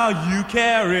 How you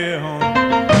carry on?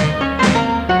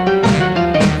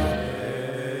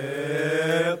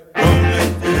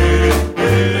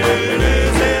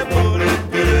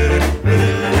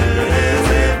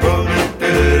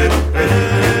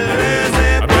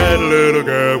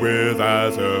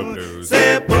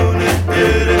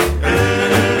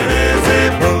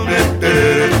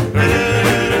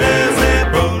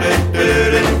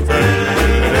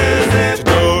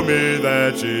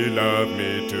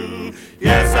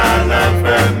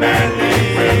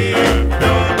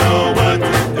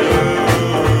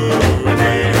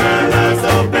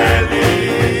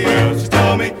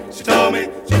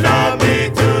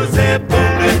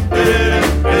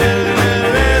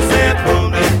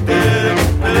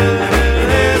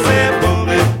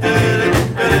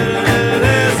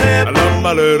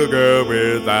 my little girl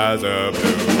with eyes of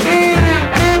blue.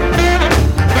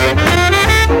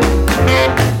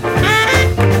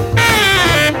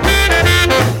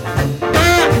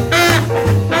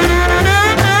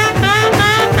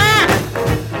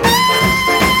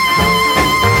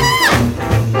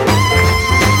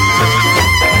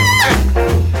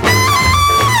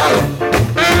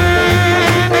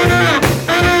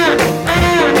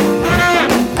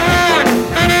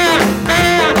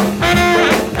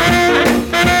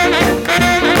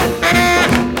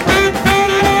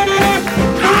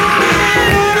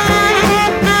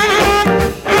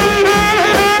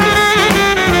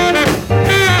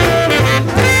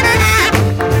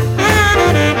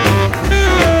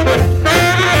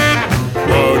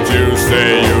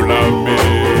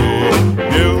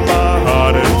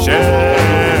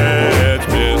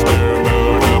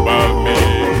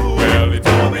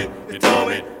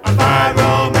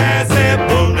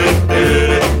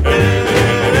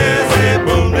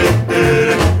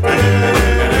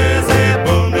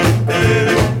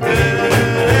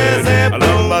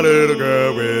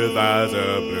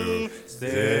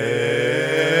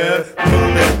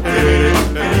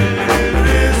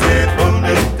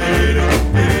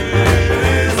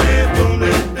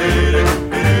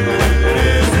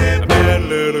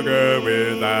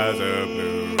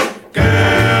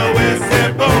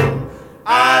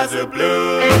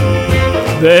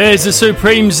 There's the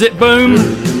Supreme Zip Boom.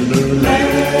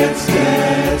 Let's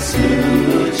get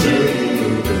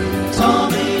smooching.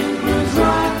 Tom Ingram's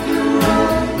Rock and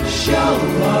Roll Show.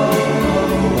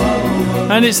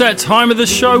 And it's that time of the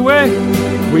show where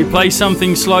we play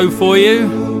something slow for you.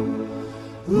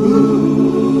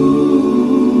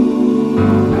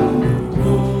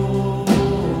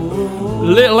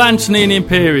 Little Anthony and the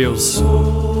Imperials.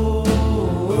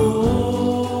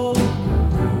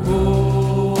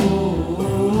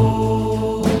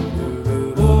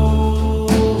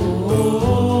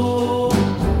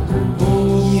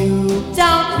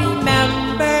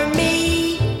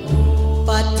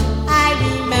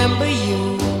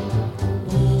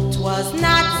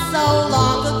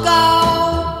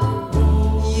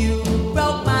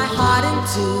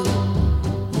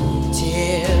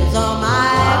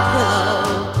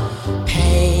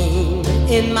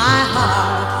 In my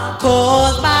heart,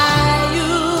 caused by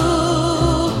you.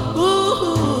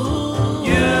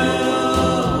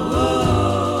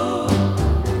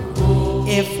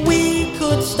 If we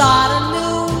could start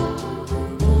anew,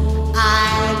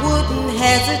 I wouldn't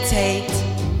hesitate.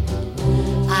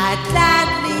 I'd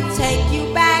gladly take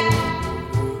you back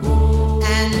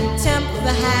and tempt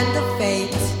the hand of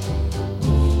fate.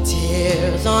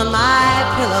 Tears on my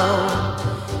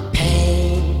pillow,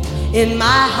 pain in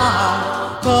my heart,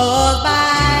 caused by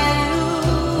you.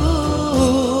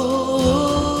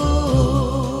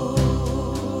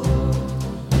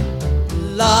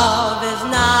 Love is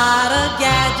not a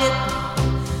gadget.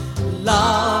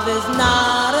 Love is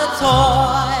not a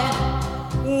toy.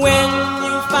 When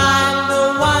you find the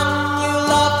one you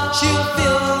love, she'll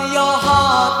fill your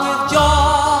heart with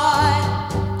joy.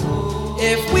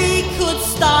 If we could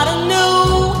start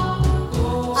anew,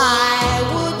 I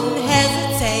wouldn't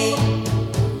hesitate.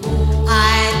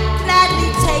 I'd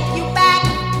gladly take you back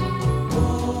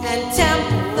and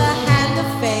tempt the hand of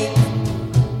fate.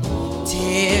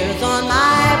 Tears on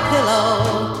my pillow,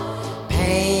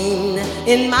 pain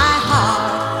in my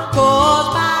heart,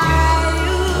 caused by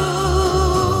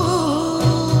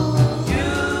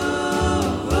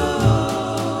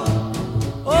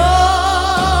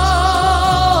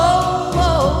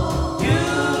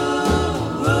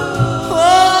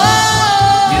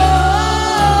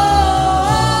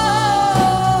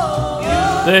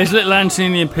There's Little Anthony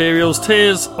and the Imperials,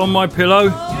 Tears on My Pillow.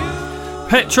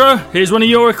 Petra, here's one of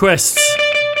your requests.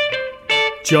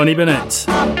 Johnny Bennett.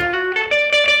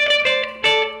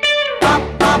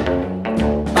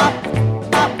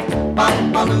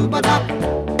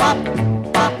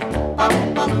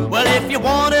 Well, if you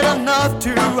wanted enough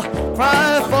to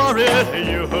cry for it,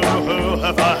 you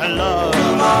find love.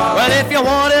 Well, if you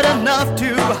wanted enough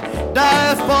to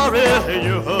die for it,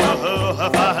 you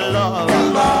find love.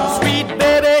 Sweet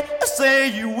baby, say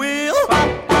you will,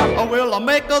 or will I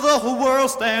make the whole world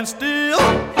stand still?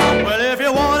 Well, if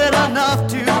you wanted enough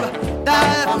to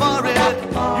die for it,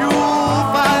 you'll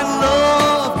find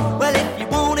love. Well, if you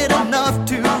wanted enough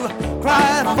to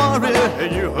cry for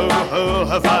it, you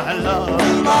find love.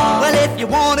 Well, if you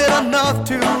wanted enough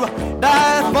to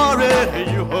die for it,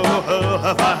 you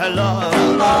find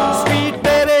love. Sweet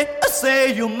baby,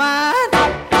 say you're mine,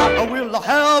 or we'll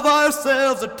have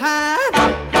ourselves a time.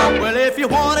 Well, if you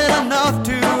wanted enough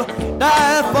to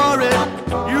die for it,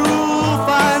 you'll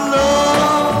find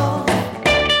love.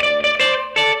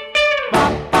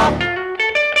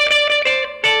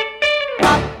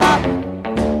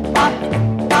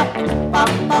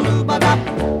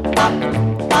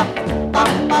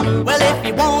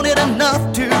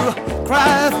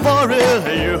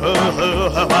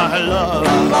 find love.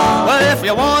 Well, if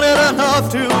you want it enough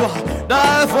to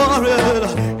die for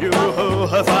it, you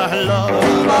find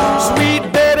love. Sweet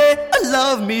baby,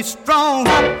 love me strong.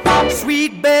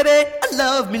 Sweet baby,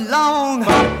 love me long.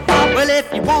 Well,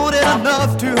 if you want it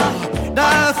enough to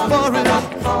die for it,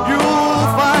 you'll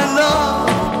find love.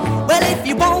 Well, if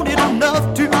you want it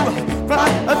enough to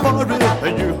cry for it,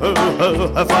 you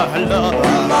find love.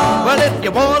 Well, if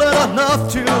you want it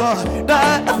enough to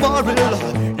die for it,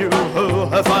 you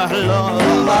find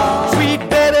love. Sweet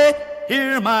baby,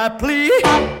 hear my plea,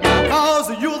 'cause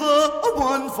you're the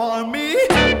one for me.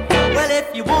 Well,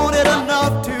 if you want it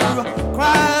enough to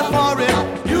cry for it,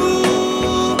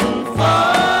 you'll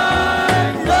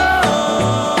find love.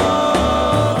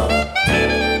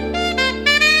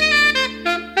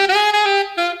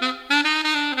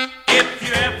 If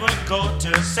you ever go to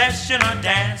a session or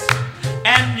dance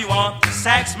and you want the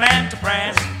sax man to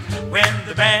prance, when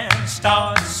the band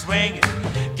starts swinging,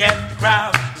 get the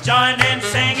crowd to join in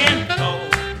singing. Go,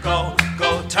 go,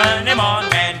 go, turn him on,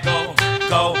 man. Go,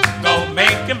 go, go,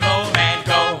 make him blow, man.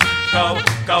 Go, go,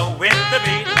 go with the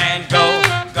beat, man. Go,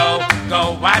 go,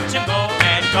 go, watch him go,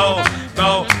 man. Go,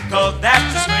 go, go,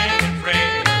 that's the swinging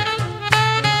phrase.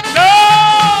 No!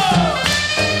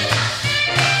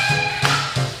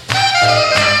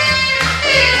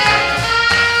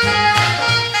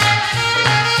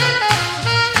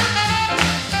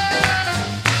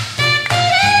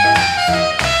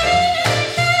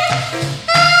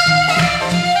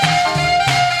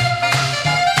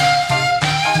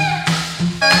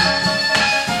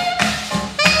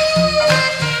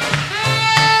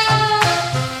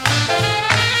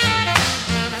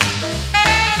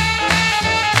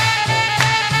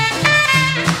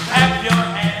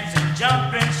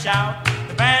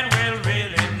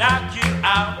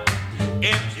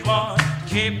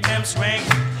 Keep them swinging,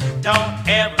 don't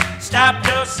ever stop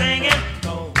your singing.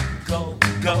 Go, go,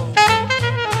 go,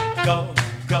 go,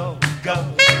 go, go,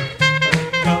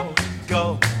 go,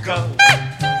 go, go, go,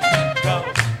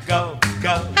 go,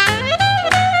 go,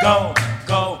 go,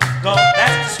 go, go.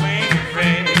 That's the swinging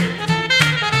phrase.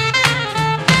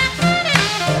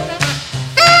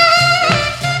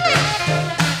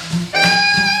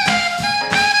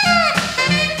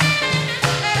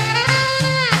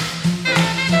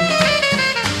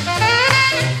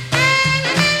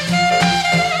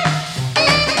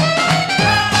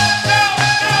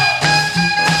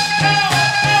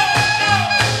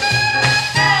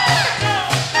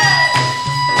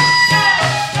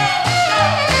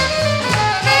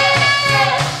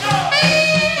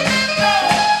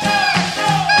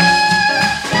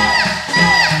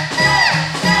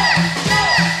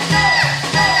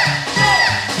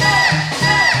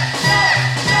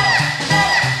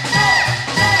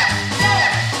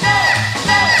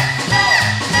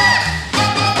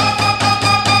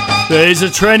 There's a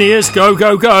Trenius, go,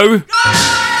 go, go.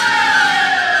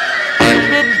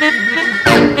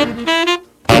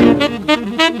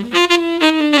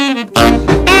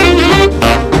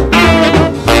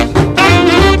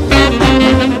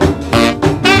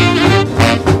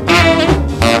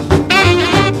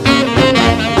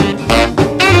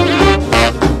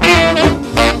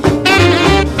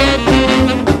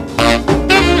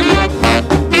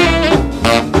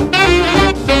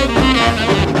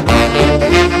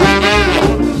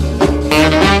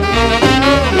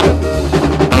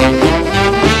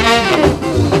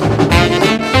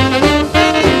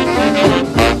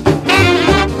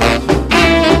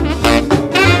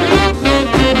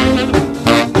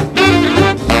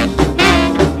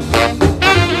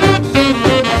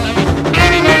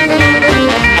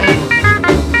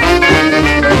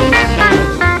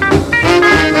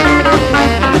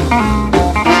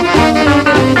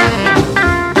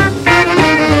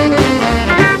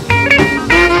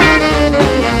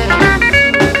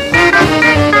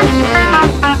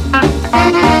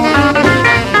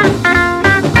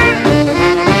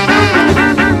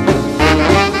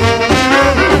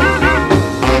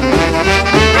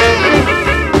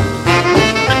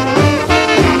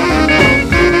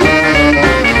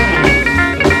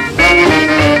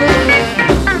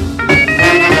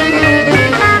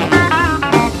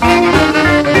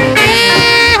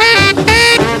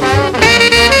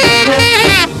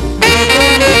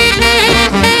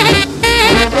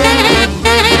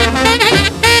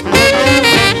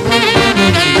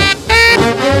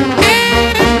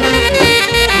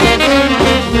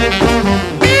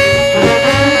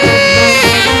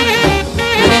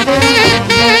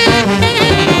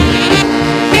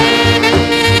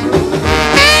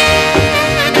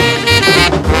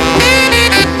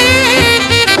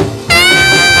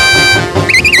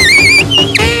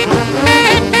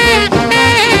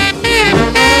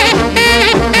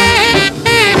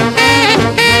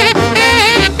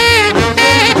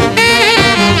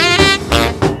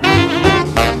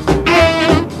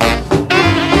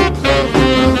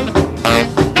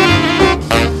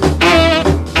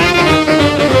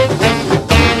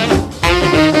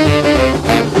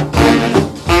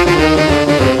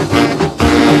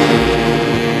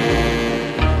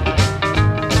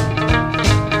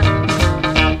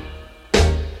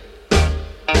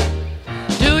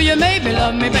 you maybe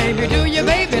love me, baby? Do you,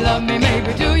 baby, love me,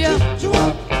 maybe? Do you?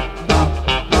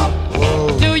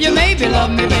 Do you maybe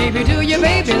love me, baby? Do you,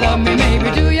 baby, love me,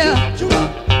 maybe? Do you?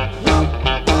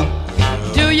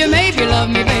 Do you maybe love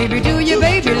me, baby? Do you,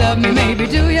 baby, love me, maybe?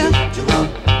 Do you?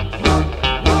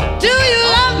 Do you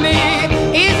love me?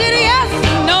 Is it a yes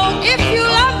or no? If you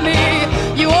love me,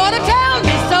 you ought to tell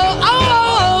me so. Oh,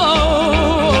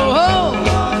 oh, oh,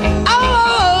 oh,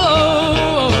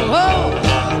 oh,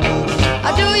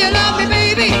 oh. Do you love me,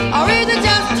 baby? Or is it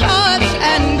just touch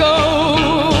and go?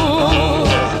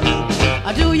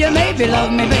 Do you maybe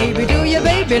love me, baby? Do you,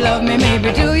 baby, love me,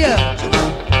 maybe? Do you?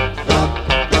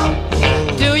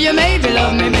 Do you maybe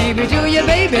love me, maybe? Do you,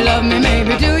 baby, love me,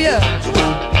 maybe? Do you?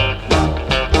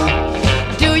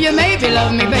 Do you maybe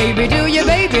love me, baby? Do you,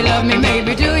 baby, love me,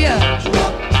 maybe? Do you?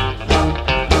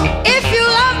 If you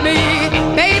love me,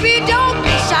 baby, don't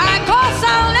be shy, 'cause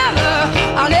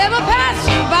I'll never pass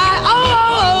you by. Oh,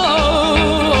 oh,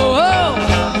 oh,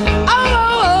 oh, oh,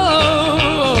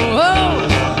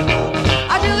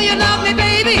 oh, oh. Do you love me,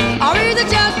 baby, or is it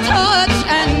just touch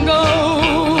and go?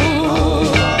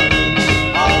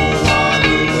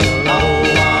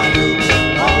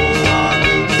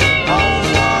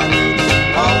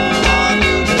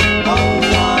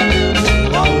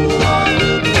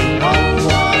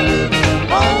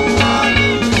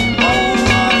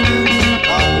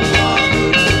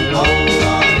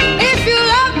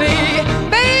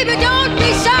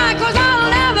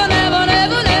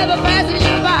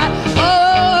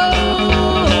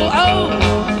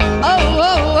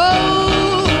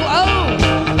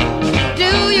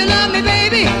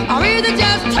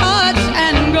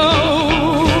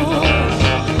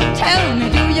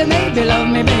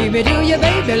 Do you,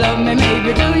 baby, love me,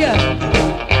 maybe? Do you?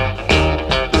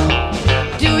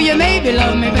 Do you maybe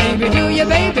love me, baby? Do you,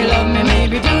 baby, love me,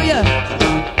 maybe? Do you?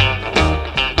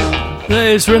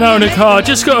 There's Renona Carr.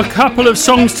 Just got a couple of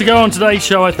songs to go on today's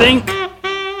show, I think.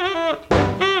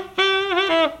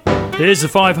 Here's the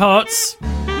Five Hearts.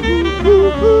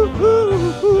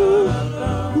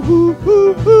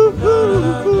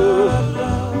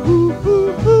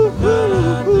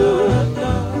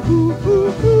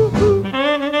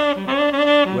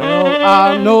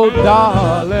 I know,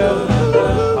 darling,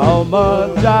 how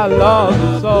much I love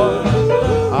you so.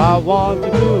 I want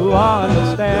you to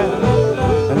understand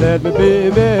and let me,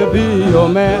 baby, be your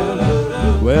man.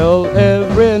 Well,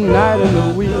 every night in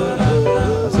the week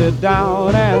I sit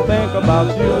down and think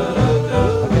about you.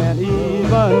 I can't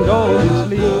even go to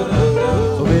sleep.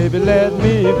 So, baby, let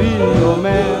me be your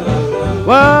man.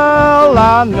 Well,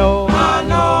 I know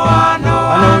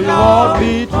you won't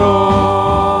be true.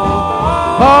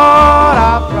 But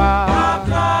I've tried,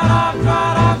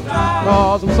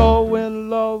 'cause I'm so in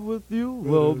love with you.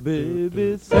 Well,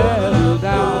 baby, settle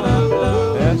down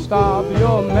and stop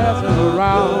your messing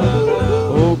around.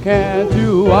 Oh, can't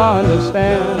you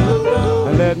understand?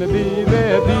 And let me be,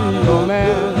 baby, your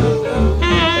man.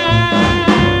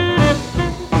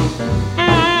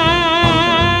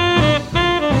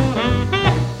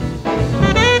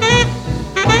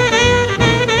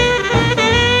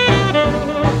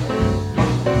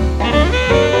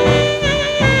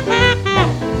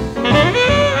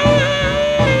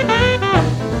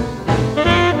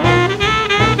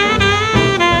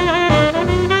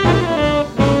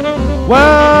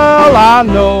 Well, I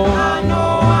know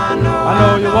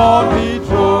you won't be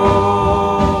true,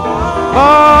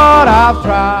 but I've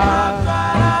tried,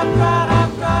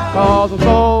 'cause I'm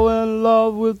so in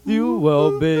love with you. Well,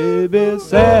 baby,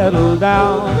 settle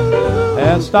down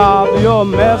and stop your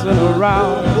messing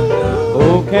around.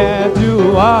 Oh, can't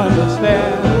you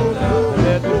understand?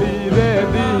 Let me be,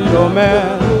 baby, your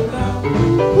man.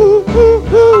 Ooh, ooh,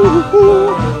 ooh, ooh.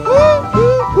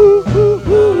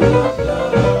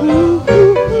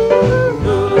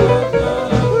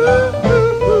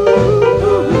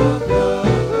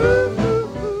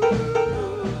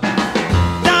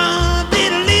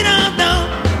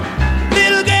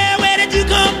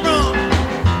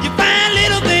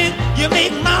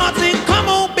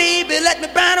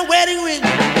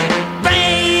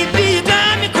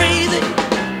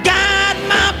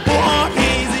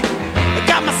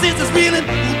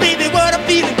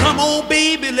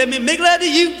 Let me make love to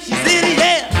you. She said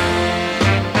yeah.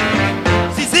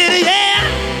 She said yeah.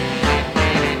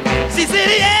 She said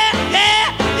yeah, yeah,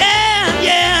 yeah,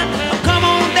 yeah. Oh, come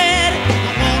on, daddy,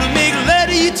 I wanna make love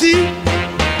to you too.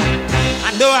 I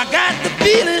know I got the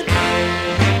feeling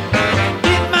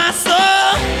in my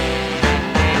soul.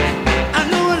 I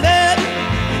know I love you,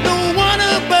 no one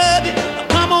above you. Oh,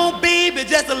 come on, baby,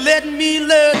 just let me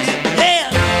love you. Yeah.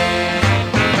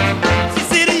 She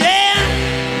said yeah.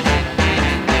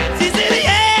 She said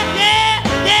yeah.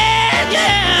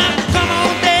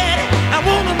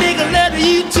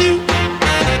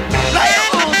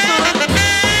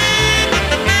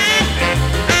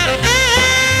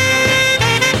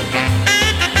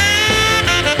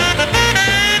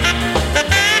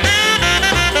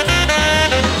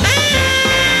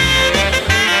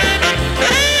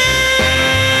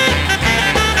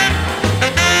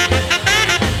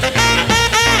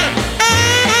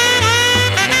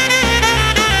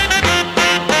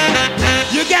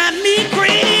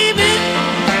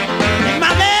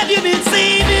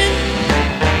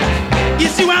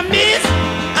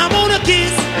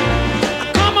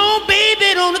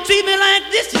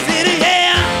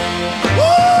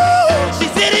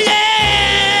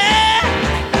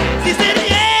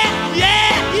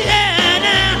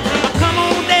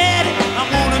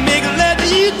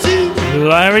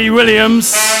 Larry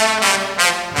Williams.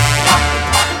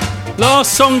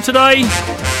 Last song today,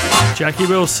 Jackie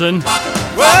Wilson.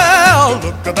 Well,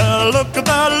 look at that, look at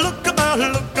that, look at that,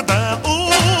 look at that.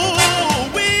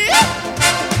 Ooh, wee.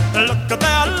 Look at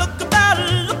that, look at that,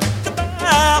 look at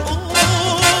that.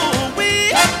 Ooh,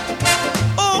 wee.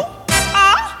 Ooh,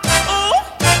 ooh,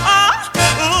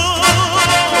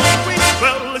 wee.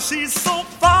 Well, she's so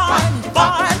fine,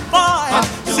 fine, fine.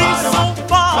 She's so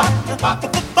fine,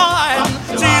 fine.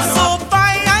 She's so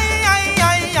fine,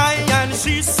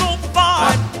 she's so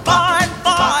fine, fine,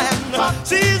 fine.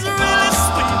 She's really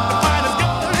sweet, the finest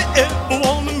girl you ever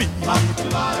want to meet. Oh,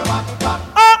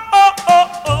 oh,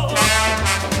 oh, oh.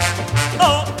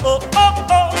 Oh, oh, oh,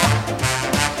 oh.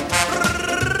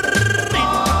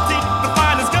 The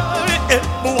finest girl you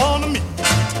ever want to meet.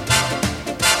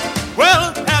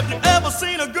 Well, have you ever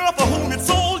seen a girl for whom you'd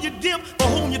sold your dip, for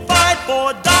whom you'd fight for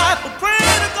a die, for pray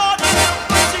to God?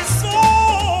 She's so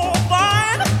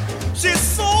fine. She's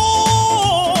so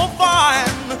fine.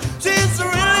 She's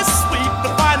really sweet, the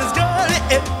finest girl you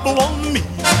ever want to meet.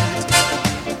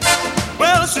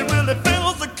 Well, she really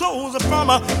fills the clothes from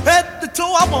her head to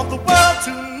toe. I want the world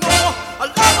to know I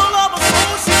love her so.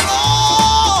 She's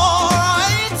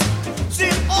alright.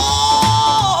 She's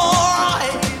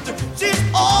alright. She's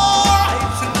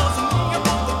alright. She loves me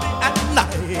both the day and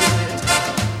night.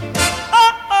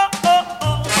 Oh, oh, oh,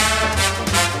 oh.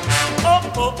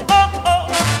 Oh, oh, oh,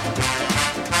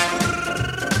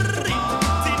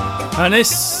 oh. And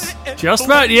this just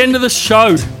about the end of the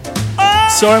show.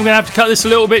 Sorry, I'm going to have to cut this a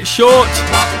little bit short.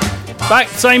 Back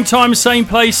same time, same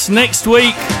place next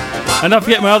week. And don't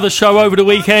forget my other show over the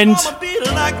weekend.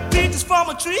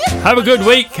 Have a good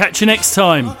week. Catch you next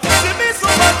time.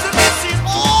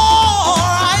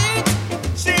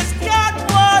 She's got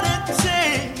what it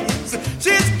takes.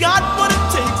 She's got what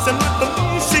it takes, and with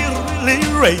me she'll really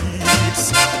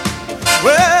race.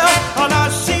 Well, now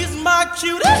she's my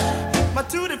cutie, my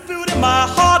tutti frutti, my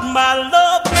heart, my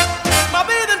love, my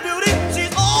bathing beauty.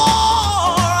 She's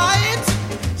alright.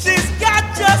 She's got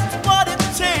just what it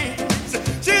takes.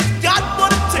 She's got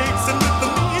what it takes, and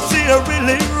with me she'll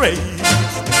really race.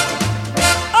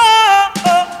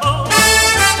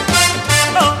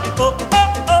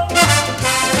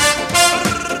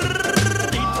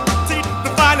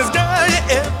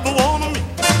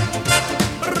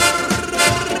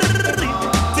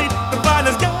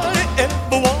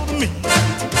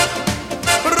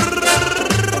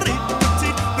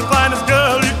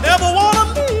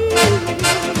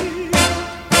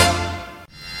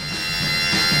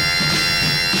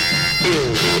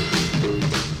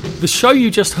 The show you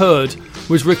just heard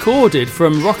was recorded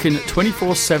from Rockin'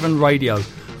 24/7 Radio,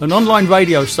 an online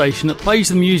radio station that plays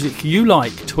the music you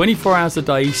like 24 hours a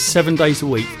day, 7 days a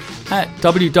week at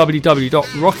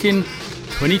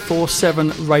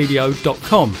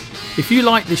www.rockin247radio.com. If you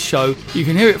like this show, you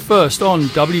can hear it first on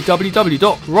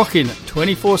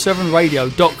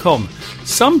www.rockin247radio.com,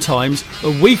 sometimes a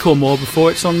week or more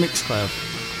before it's on Mixcloud.